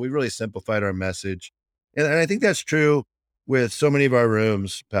questions. And so we really simplified our message. And I think that's true with so many of our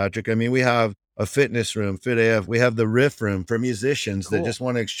rooms, Patrick. I mean, we have a fitness room, Fit AF. We have the riff room for musicians that Cool. just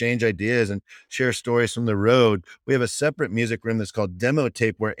want to exchange ideas and share stories from the road. We have a separate music room that's called Demo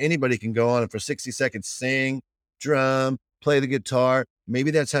Tape, where anybody can go on and for 60 seconds sing, drum, play the guitar.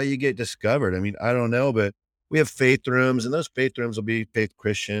 Maybe that's how you get discovered. I mean, I don't know, but we have faith rooms, and those faith rooms will be faith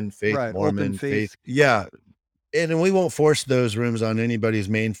Christian, faith Right. Open Mormon, faith. faith. Yeah. And we won't force those rooms on anybody's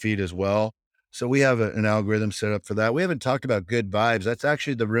main feed as well. So we have an algorithm set up for that. We haven't talked about Good Vibes. That's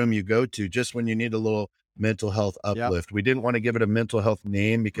actually the room you go to just when you need a little mental health Yep. uplift. We didn't want to give it a mental health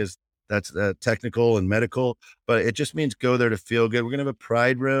name because that's technical and medical, but it just means go there to feel good. We're going to have a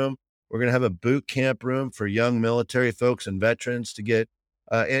pride room. We're going to have a boot camp room for young military folks and veterans to get,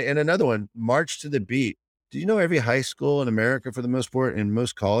 and another one, March to the Beat. Do you know every high school in America, for the most part, and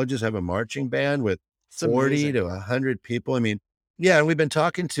most colleges have a marching band with It's 40 amazing. to 100 people? I mean, yeah, and we've been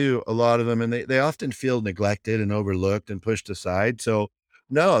talking to a lot of them, and they often feel neglected and overlooked and pushed aside. So,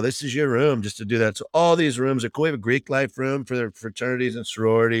 no, this is your room just to do that. So all these rooms are cool. We have a Greek life room for their fraternities and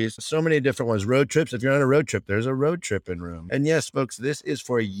sororities. So many different ones. Road trips. If you're on a road trip, there's a road tripping room. And yes, folks, this is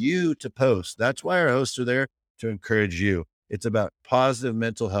for you to post. That's why our hosts are there, to encourage you. It's about positive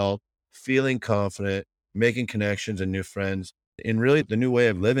mental health, feeling confident, making connections and new friends, and really the new way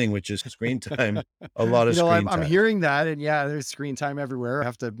of living, which is screen time, a lot of I'm, screen I'm time. hearing that, and yeah, there's screen time everywhere. I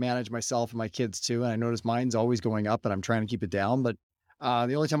have to manage myself and my kids too, and I notice mine's always going up, and I'm trying to keep it down. But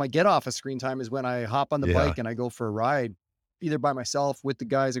the only time I get off of screen time is when I hop on the Yeah. bike and I go for a ride, either by myself, with the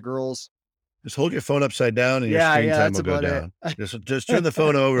guys or girls. Just hold your phone upside down and your Yeah, screen yeah, time that's will go about it. down. Just turn the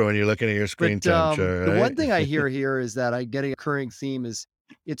phone over when you're looking at your screen But time chart, the one right? thing I hear here is that I get a recurring theme is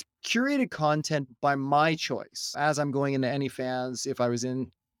it's curated content by my choice. As I'm going into AnyFans, if I was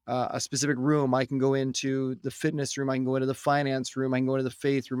in a specific room, I can go into the fitness room, I can go into the finance room, I can go into the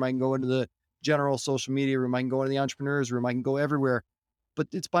faith room, I can go into the general social media room, I can go into the entrepreneurs room, I can go everywhere. But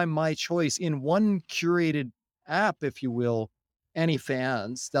it's by my choice in one curated app, if you will,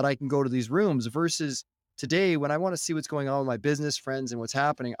 AnyFans, that I can go to these rooms versus today when I want to see what's going on with my business friends and what's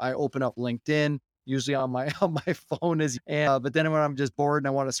happening, I open up LinkedIn, usually on my on my phone is but then when I'm just bored and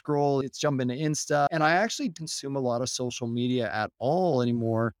I want to scroll, it's jump into Insta. And I actually consume a lot of social media at all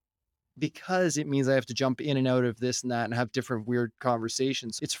anymore because it means I have to jump in and out of this and that and have different weird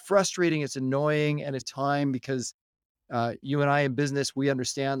conversations. It's frustrating, it's annoying, and it's time because you and I in business, we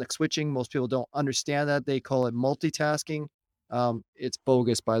understand the switching. Most people don't understand that. They call it multitasking. It's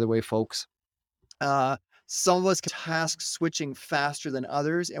bogus, by the way, folks. Uh, some of us can task switching faster than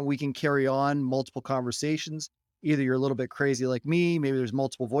others, and we can carry on multiple conversations. Either you're a little bit crazy like me, maybe there's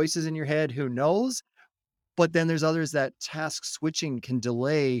multiple voices in your head, who knows? But then there's others that task switching can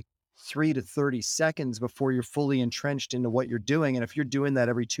delay 3 to 30 seconds before you're fully entrenched into what you're doing. And if you're doing that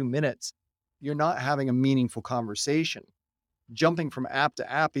every 2 minutes, you're not having a meaningful conversation. Jumping from app to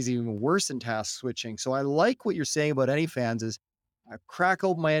app is even worse than task switching. So I like what you're saying about AnyFans is I crack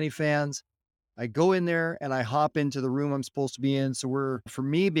open my AnyFans. I go in there and I hop into the room I'm supposed to be in. So for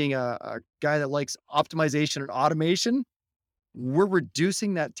me being a guy that likes optimization and automation, we're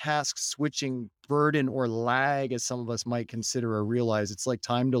reducing that task switching burden or lag, as some of us might consider or realize. It's like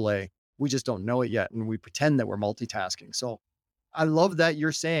time delay. We just don't know it yet. And we pretend that we're multitasking. So I love that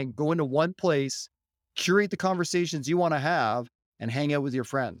you're saying go into one place, curate the conversations you want to have, and hang out with your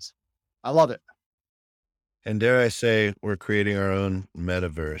friends. I love it. And dare I say, we're creating our own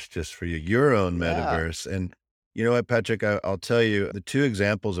metaverse just for you, your own Yeah. metaverse. And you know what, Patrick, I'll tell you the two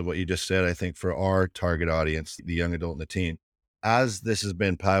examples of what you just said, I think for our target audience, the young adult and the teen, as this has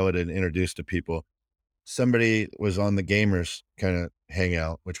been piloted and introduced to people, somebody was on the gamers kind of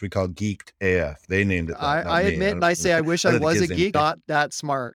hangout, which we call Geeked AF. They named it that, not I me. admit and I say I wish I I let the was a kids name geek, it. not that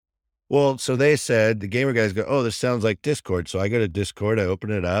smart. Well, so they said, the gamer guys go, "Oh, this sounds like Discord." So I go to Discord, I open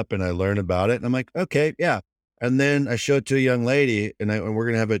it up and I learn about it. And I'm like, okay, yeah. And then I show it to a young lady and we're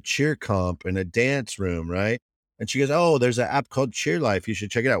going to have a cheer comp in a dance room, right? And she goes, "Oh, there's an app called Cheer Life. You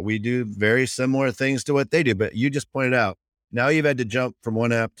should check it out. We do very similar things to what they do." But you just pointed out, now you've had to jump from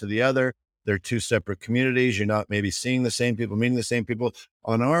one app to the other. They're two separate communities. You're not maybe seeing the same people, meeting the same people.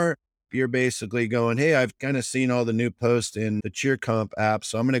 On our You're basically going, "Hey, I've kind of seen all the new posts in the Cheer Comp app.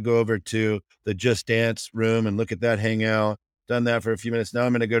 So I'm going to go over to the Just Dance room and look at that hangout. Done that for a few minutes. Now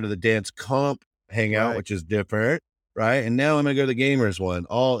I'm going to go to the Dance Comp hangout, Right. which is different. Right. And now I'm going to go to the Gamers one.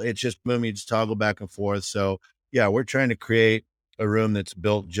 It's just boom, you just toggle back and forth. So yeah, we're trying to create a room that's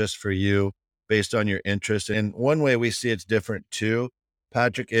built just for you based on your interest. And one way we see it's different too,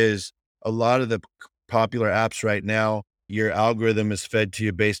 Patrick, is a lot of the popular apps right now, your algorithm is fed to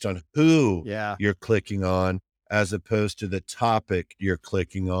you based on who Yeah. you're clicking on as opposed to the topic you're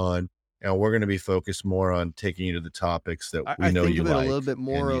clicking on. And we're going to be focused more on taking you to the topics that we I know think you of it a like little bit and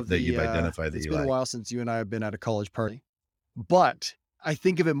more of that the, you've identified that it's you been a like. while since you and I have been at a college party, but I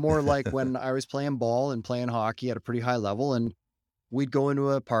think of it more like when I was playing ball and playing hockey at a pretty high level, and we'd go into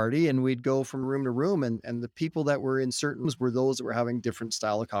a party and we'd go from room to room, and the people that were in certain rooms were those that were having different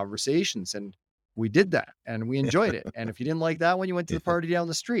style of conversations. And we did that and we enjoyed it. And if you didn't like that one, you went to the party down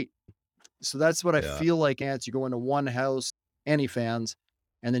the street. So that's what I Yeah. feel like, Ants. You go into one house, AnyFans,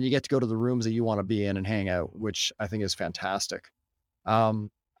 and then you get to go to the rooms that you want to be in and hang out, which I think is fantastic. Um,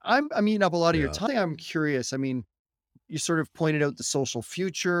 I'm eating up a lot of your Yeah. time. I'm curious. I mean, you sort of pointed out the social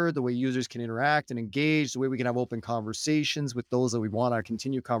future, the way users can interact and engage, the way we can have open conversations with those that we want to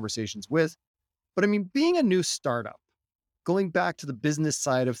continue conversations with. But I mean, being a new startup, going back to the business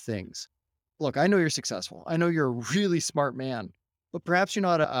side of things, look, I know you're successful. I know you're a really smart man, but perhaps you're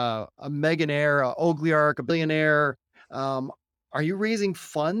not a millionaire, a oligarch, a billionaire. Um, are you raising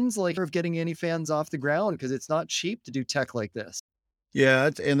funds like of getting any fans off the ground? Because it's not cheap to do tech like this. Yeah,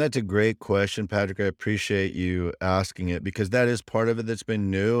 that's a great question, Patrick. I appreciate you asking it because that is part of it that's been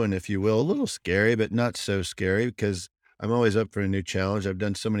new and, if you will, a little scary, but not so scary because I'm always up for a new challenge. I've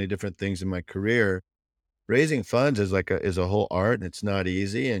done so many different things in my career. Raising funds is a whole art and it's not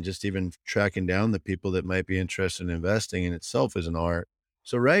easy. And just even tracking down the people that might be interested in investing in itself is an art.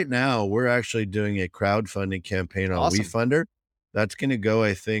 So right now we're actually doing a crowdfunding campaign on Awesome. WeFunder. That's going to go,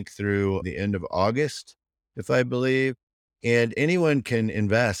 I think, through the end of August, if I believe. And anyone can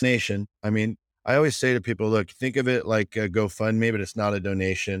invest. Nation. I mean, I always say to people, look, think of it like a GoFundMe, but it's not a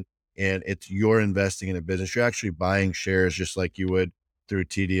donation. And it's you're investing in a business. You're actually buying shares just like you would through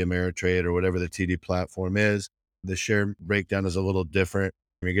TD Ameritrade or whatever the TD platform is. The share breakdown is a little different.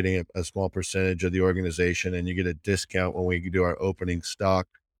 You're getting a small percentage of the organization and you get a discount when we do our opening stock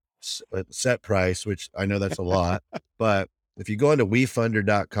set price, which I know that's a lot. But if you go into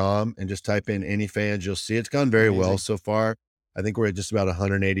wefunder.com and just type in AnyFans, you'll see it's gone very well Amazing. so far. I think we're at just about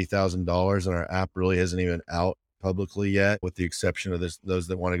 $180,000 and our app really isn't even out publicly yet, with the exception of those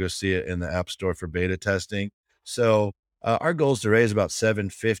that want to go see it in the App Store for beta testing. So our goal is to raise about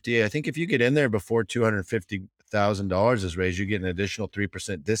 750. I think if you get in there before $250,000 is raised, you get an additional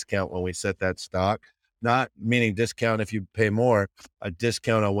 3% discount when we set that stock. Not meaning discount if you pay more, a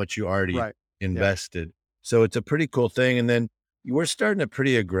discount on what you already Right. Yeah. invested. So it's a pretty cool thing. And then we're starting a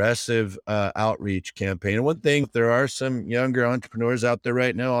pretty aggressive outreach campaign. And one thing, there are some younger entrepreneurs out there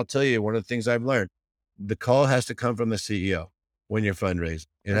right now. I'll tell you, one of the things I've learned, the call has to come from the CEO when you're fundraising.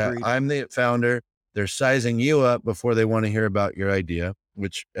 Agreed. I'm the founder. They're sizing you up before they want to hear about your idea,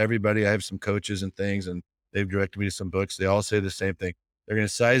 which everybody, I have some coaches and things, and they've directed me to some books. They all say the same thing. They're going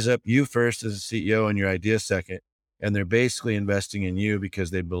to size up you first as a CEO and your idea second. And they're basically investing in you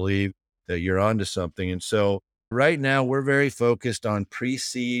because they believe that you're onto something. And so right now we're very focused on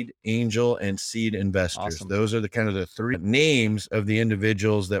pre-seed, angel, and seed investors. Awesome. Those are the kind of the three names of the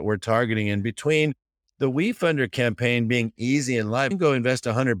individuals that we're targeting. In between the WeFunder campaign being easy and live, you can go invest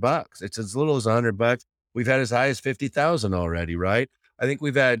 $100. It's as little as $100. We've had as high as 50,000 already, right? I think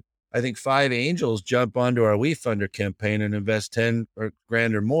we've had, 5 angels jump onto our WeFunder campaign and invest 10 or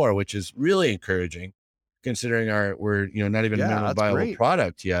grand or more, which is really encouraging considering we're, not even a Yeah, minimum that's viable great.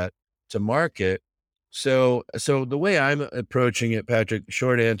 product yet to market. So the way I'm approaching it, Patrick,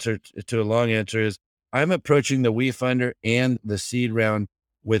 short answer to a long answer is I'm approaching the WeFunder and the seed round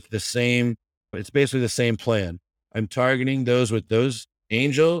with it's basically the same plan. I'm targeting those with those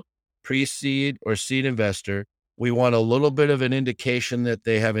angel, pre-seed, or seed investor. We want a little bit of an indication that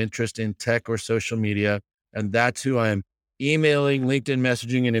they have interest in tech or social media. And that's who I'm emailing, LinkedIn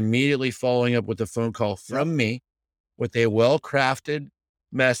messaging, and immediately following up with a phone call Yep. from me with a well-crafted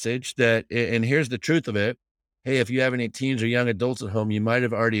message and here's the truth of it. Hey, if you have any teens or young adults at home, you might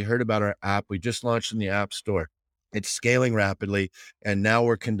have already heard about our app. We just launched in the App Store. It's scaling rapidly. And now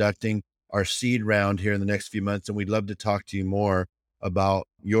we're conducting our seed round here in the next few months. And we'd love to talk to you more about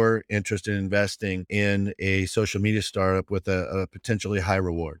your interest in investing in a social media startup with a potentially high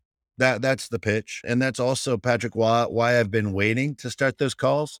reward. That's the pitch. And that's also, Patrick, why I've been waiting to start those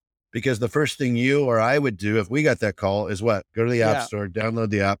calls. Because the first thing you or I would do if we got that call is what? Go to the App Yeah. Store, download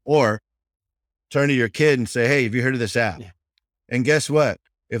the app, or turn to your kid and say, hey, have you heard of this app? Yeah. And guess what?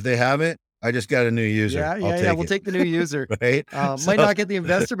 If they haven't, I just got a new user. I'll take We'll it. take the new user. Right? Might not get the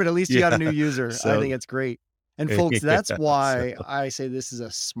investor, but at least you got a new user. I So think it's great. And folks, that's yeah, why I say this is a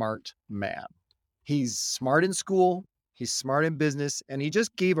smart man. He's smart in school, he's smart in business, and he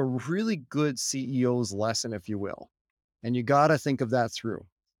just gave a really good CEO's lesson, if you will. And you got to think of that through.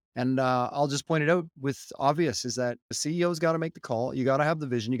 And I'll just point it out with obvious is that the CEO's got to make the call. You got to have the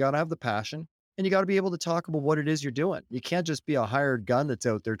vision, you got to have the passion, and you got to be able to talk about what it is you're doing. You can't just be a hired gun that's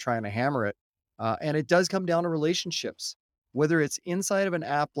out there trying to hammer it. And it does come down to relationships, whether it's inside of an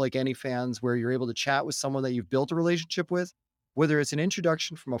app like AnyFans, where you're able to chat with someone that you've built a relationship with, whether it's an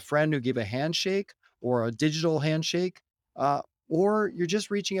introduction from a friend who gave a handshake or a digital handshake, or you're just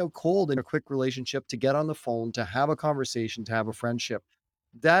reaching out cold in a quick relationship to get on the phone, to have a conversation, to have a friendship.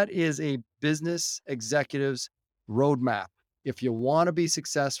 That is a business executive's roadmap. If you want to be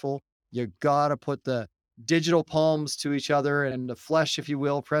successful, you got to put the digital palms to each other and the flesh, if you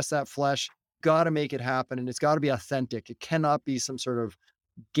will, press that flesh, got to make it happen. And it's got to be authentic. It cannot be some sort of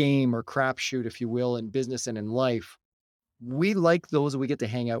game or crapshoot, if you will, in business and in life. We like those that we get to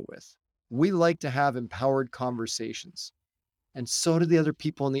hang out with. We like to have empowered conversations. And so do the other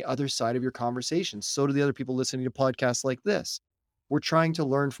people on the other side of your conversation. So do the other people listening to podcasts like this. We're trying to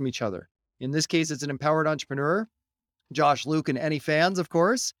learn from each other. In this case, it's an empowered entrepreneur, Josh, Luke, and AnyFans, of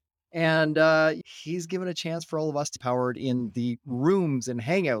course. And he's given a chance for all of us to be empowered in the rooms and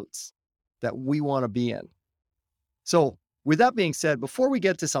hangouts that we want to be in. So with that being said, before we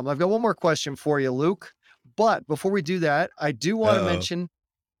get to something, I've got one more question for you, Luke. But before we do that, I do want to mention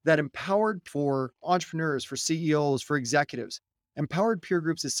that empowered for entrepreneurs, for CEOs, for executives, empowered peer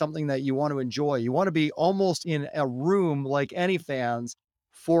groups is something that you want to enjoy. You want to be almost in a room like AnyFans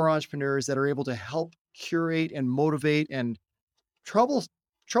for entrepreneurs that are able to help curate and motivate and troubleshoot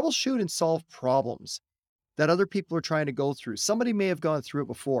and solve problems that other people are trying to go through. Somebody may have gone through it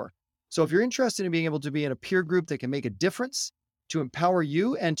before. So if you're interested in being able to be in a peer group that can make a difference to empower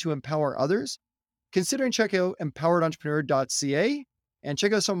you and to empower others, consider and check out empoweredentrepreneur.ca and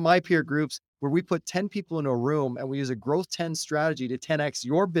check out some of my peer groups where we put 10 people in a room and we use a growth 10 strategy to 10x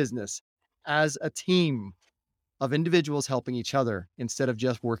your business as a team of individuals helping each other instead of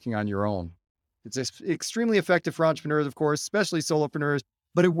just working on your own. It's extremely effective for entrepreneurs, of course, especially solopreneurs,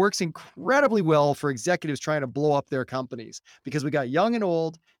 but it works incredibly well for executives trying to blow up their companies because we got young and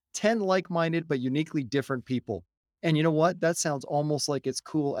old, 10 like-minded but uniquely different people. And you know what? That sounds almost like it's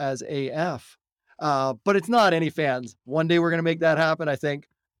cool as AF. But it's not. AnyFans. One day we're going to make that happen, I think.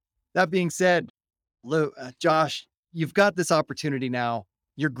 That being said, Josh, you've got this opportunity now.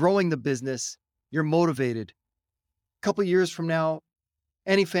 You're growing the business. You're motivated. A couple of years from now,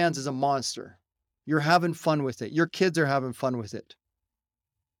 AnyFans is a monster. You're having fun with it. Your kids are having fun with it.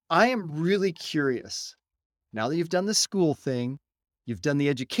 I am really curious. Now that you've done the school thing, you've done the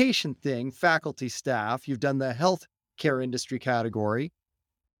education thing, faculty, staff, you've done the healthcare industry category,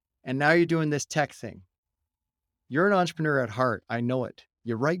 and now you're doing this tech thing. You're an entrepreneur at heart. I know it.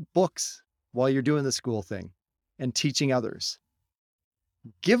 You write books while you're doing the school thing and teaching others.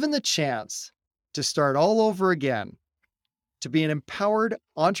 Given the chance to start all over again, to be an empowered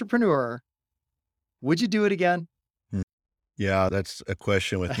entrepreneur, would you do it again? Yeah, that's a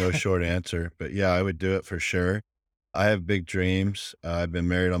question with no short answer, but yeah, I would do it for sure. I have big dreams. I've been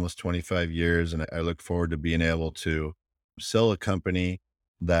married almost 25 years and I look forward to being able to sell a company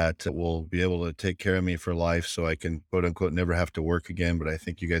that will be able to take care of me for life so I can quote unquote never have to work again. But I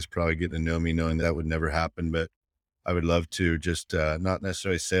think you guys probably get to know me knowing that would never happen. But I would love to just not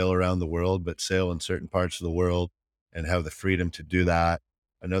necessarily sail around the world, but sail in certain parts of the world and have the freedom to do that.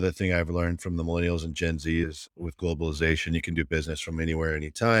 Another thing I've learned from the millennials and Gen Z is with globalization, you can do business from anywhere,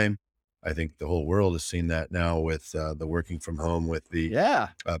 anytime. I think the whole world has seen that now with the working from home with the Yeah.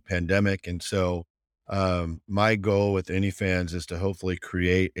 pandemic. And so my goal with AnyFans is to hopefully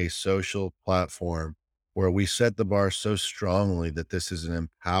create a social platform where we set the bar so strongly that this is an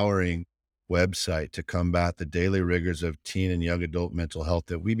empowering website to combat the daily rigors of teen and young adult mental health,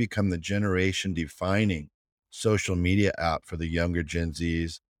 that we become the generation defining social media app for the younger Gen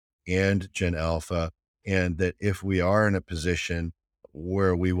Zs and Gen Alpha. And that if we are in a position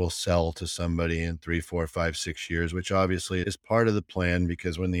where we will sell to somebody in 3, 4, 5, 6 years, which obviously is part of the plan,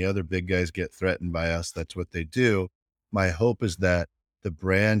 because when the other big guys get threatened by us, that's what they do. My hope is that the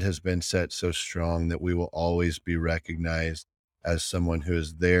brand has been set so strong that we will always be recognized as someone who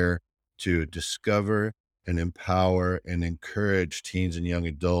is there to discover and empower and encourage teens and young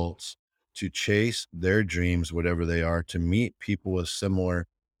adults to chase their dreams, whatever they are, to meet people with similar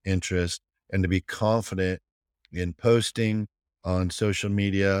interests, and to be confident in posting on social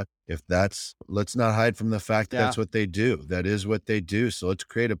media. If that's, let's not hide from the fact that Yeah. that's what they do. That is what they do. So let's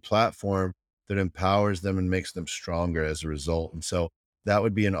create a platform that empowers them and makes them stronger as a result. And so that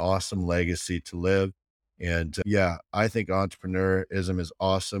would be an awesome legacy to live. And yeah, I think entrepreneurism is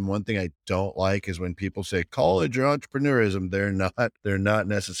awesome. One thing I don't like is when people say college or entrepreneurism. They're not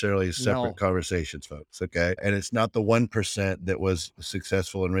necessarily separate No. conversations, folks. Okay. And it's not the 1% that was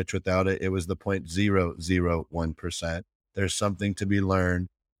successful and rich without it. It was the 0.001%. There's something to be learned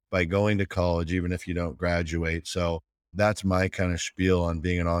by going to college, even if you don't graduate. So that's my kind of spiel on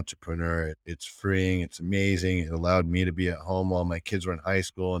being an entrepreneur. It's freeing. It's amazing. It allowed me to be at home while my kids were in high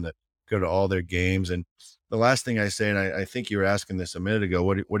school and to go to all their games. And the last thing I say, and I think you were asking this a minute ago,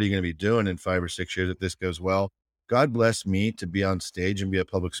 what are you going to be doing in 5 or 6 years if this goes well? God bless me to be on stage and be a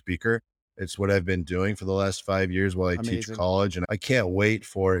public speaker. It's what I've been doing for the last 5 years while I teach Amazing. college. And I can't wait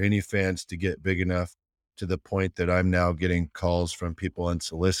for AnyFans to get big enough to the point that I'm now getting calls from people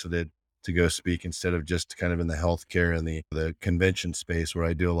unsolicited to go speak, instead of just kind of in the healthcare and the convention space where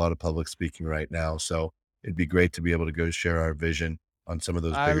I do a lot of public speaking right now. So it'd be great to be able to go share our vision on some of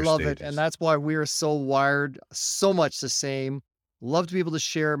those I bigger love it. And stages. that's why we are so wired, so much the same. Love to be able to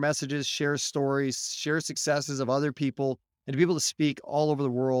share messages, share stories, share successes of other people, and to be able to speak all over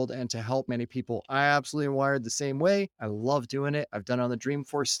the world and to help many people. I absolutely am wired the same way. I love doing it. I've done it on the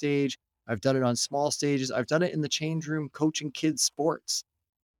Dreamforce stage. I've done it on small stages. I've done it in the change room coaching kids sports.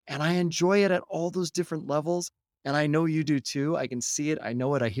 And I enjoy it at all those different levels. And I know you do too. I can see it. I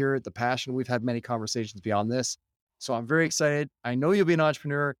know it. I hear it, the passion. We've had many conversations beyond this. So I'm very excited. I know you'll be an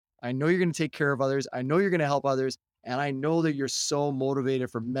entrepreneur. I know you're going to take care of others. I know you're going to help others. And I know that you're so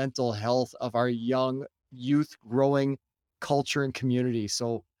motivated for mental health of our young youth growing culture and community.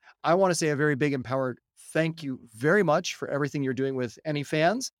 So I want to say a very big empowered thank you very much for everything you're doing with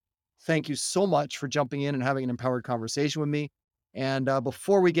AnyFans. Thank you so much for jumping in and having an empowered conversation with me. And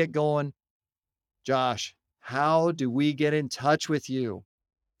before we get going, Josh, how do we get in touch with you?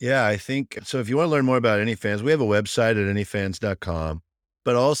 Yeah, I think so. If you want to learn more about AnyFans, we have a website at anyfans.com.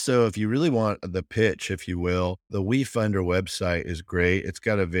 But also, if you really want the pitch, if you will, the WeFunder website is great. It's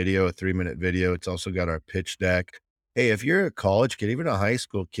got a video, a 3-minute video. It's also got our pitch deck. Hey, if you're a college kid, even a high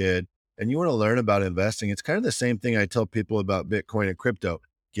school kid, and you want to learn about investing, it's kind of the same thing I tell people about Bitcoin and crypto.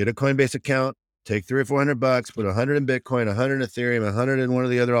 Get a Coinbase account, take 300 or 400 bucks, put 100 in Bitcoin, 100 in Ethereum, 100 in one of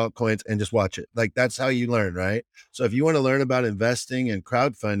the other altcoins, and just watch it. Like, that's how you learn, right? So if you want to learn about investing and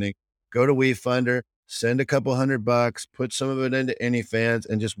crowdfunding, go to WeFunder, send a couple $100, put some of it into AnyFans,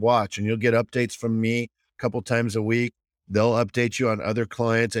 and just watch. And you'll get updates from me a couple times a week. They'll update you on other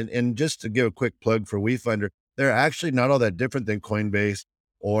clients. And just to give a quick plug for WeFunder, they're actually not all that different than Coinbase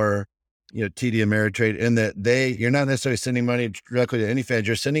or TD Ameritrade, in that you're not necessarily sending money directly to AnyFans.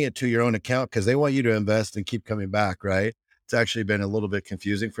 You're sending it to your own account because they want you to invest and keep coming back, right? It's actually been a little bit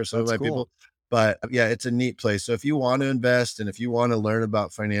confusing for some of That's my cool. people. But yeah, it's a neat place. So if you want to invest and if you want to learn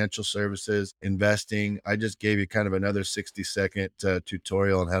about financial services, investing, I just gave you kind of another 60-second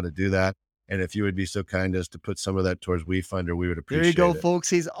tutorial on how to do that. And if you would be so kind as to put some of that towards WeFunder, we would There you go, appreciate it. folks.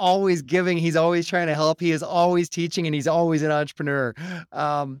 He's always giving. He's always trying to help. He is always teaching, and he's always an entrepreneur.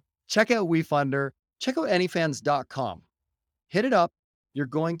 Check out WeFunder. Check out anyfans.com. Hit it up. You're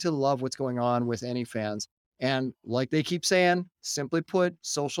going to love what's going on with AnyFans. And like they keep saying, simply put,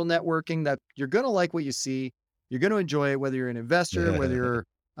 social networking, that you're going to like what you see. You're going to enjoy it, whether you're an investor, whether you're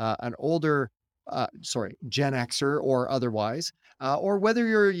an older, Gen Xer or otherwise. or whether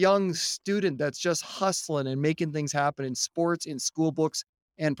you're a young student that's just hustling and making things happen in sports, in school books,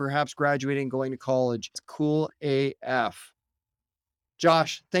 and perhaps graduating and going to college. It's cool AF.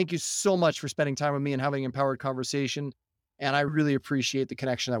 Josh, thank you so much for spending time with me and having an empowered conversation. And I really appreciate the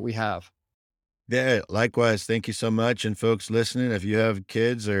connection that we have. Yeah, likewise. Thank you so much. And folks listening, if you have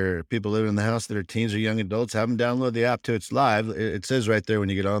kids or people living in the house that are teens or young adults, have them download the app too. It's live. It says right there when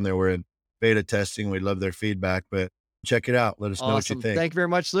you get on there, we're in beta testing. We'd love their feedback, but check it out. Let us know what you Awesome. think. Thank you very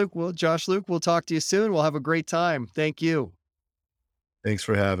much, Luke. Well, Josh, Luke, we'll talk to you soon. We'll have a great time. Thank you. Thanks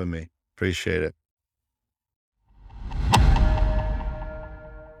for having me. Appreciate it.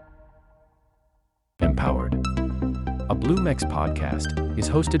 Empowered. A BlueMex podcast is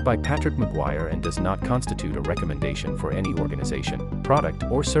hosted by Patrick McGuire and does not constitute a recommendation for any organization, product,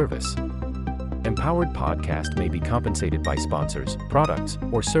 or service. Empowered Podcast may be compensated by sponsors, products,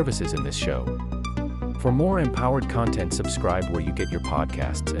 or services in this show. For more empowered content, subscribe where you get your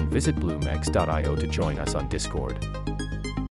podcasts and visit bluemex.io to join us on Discord.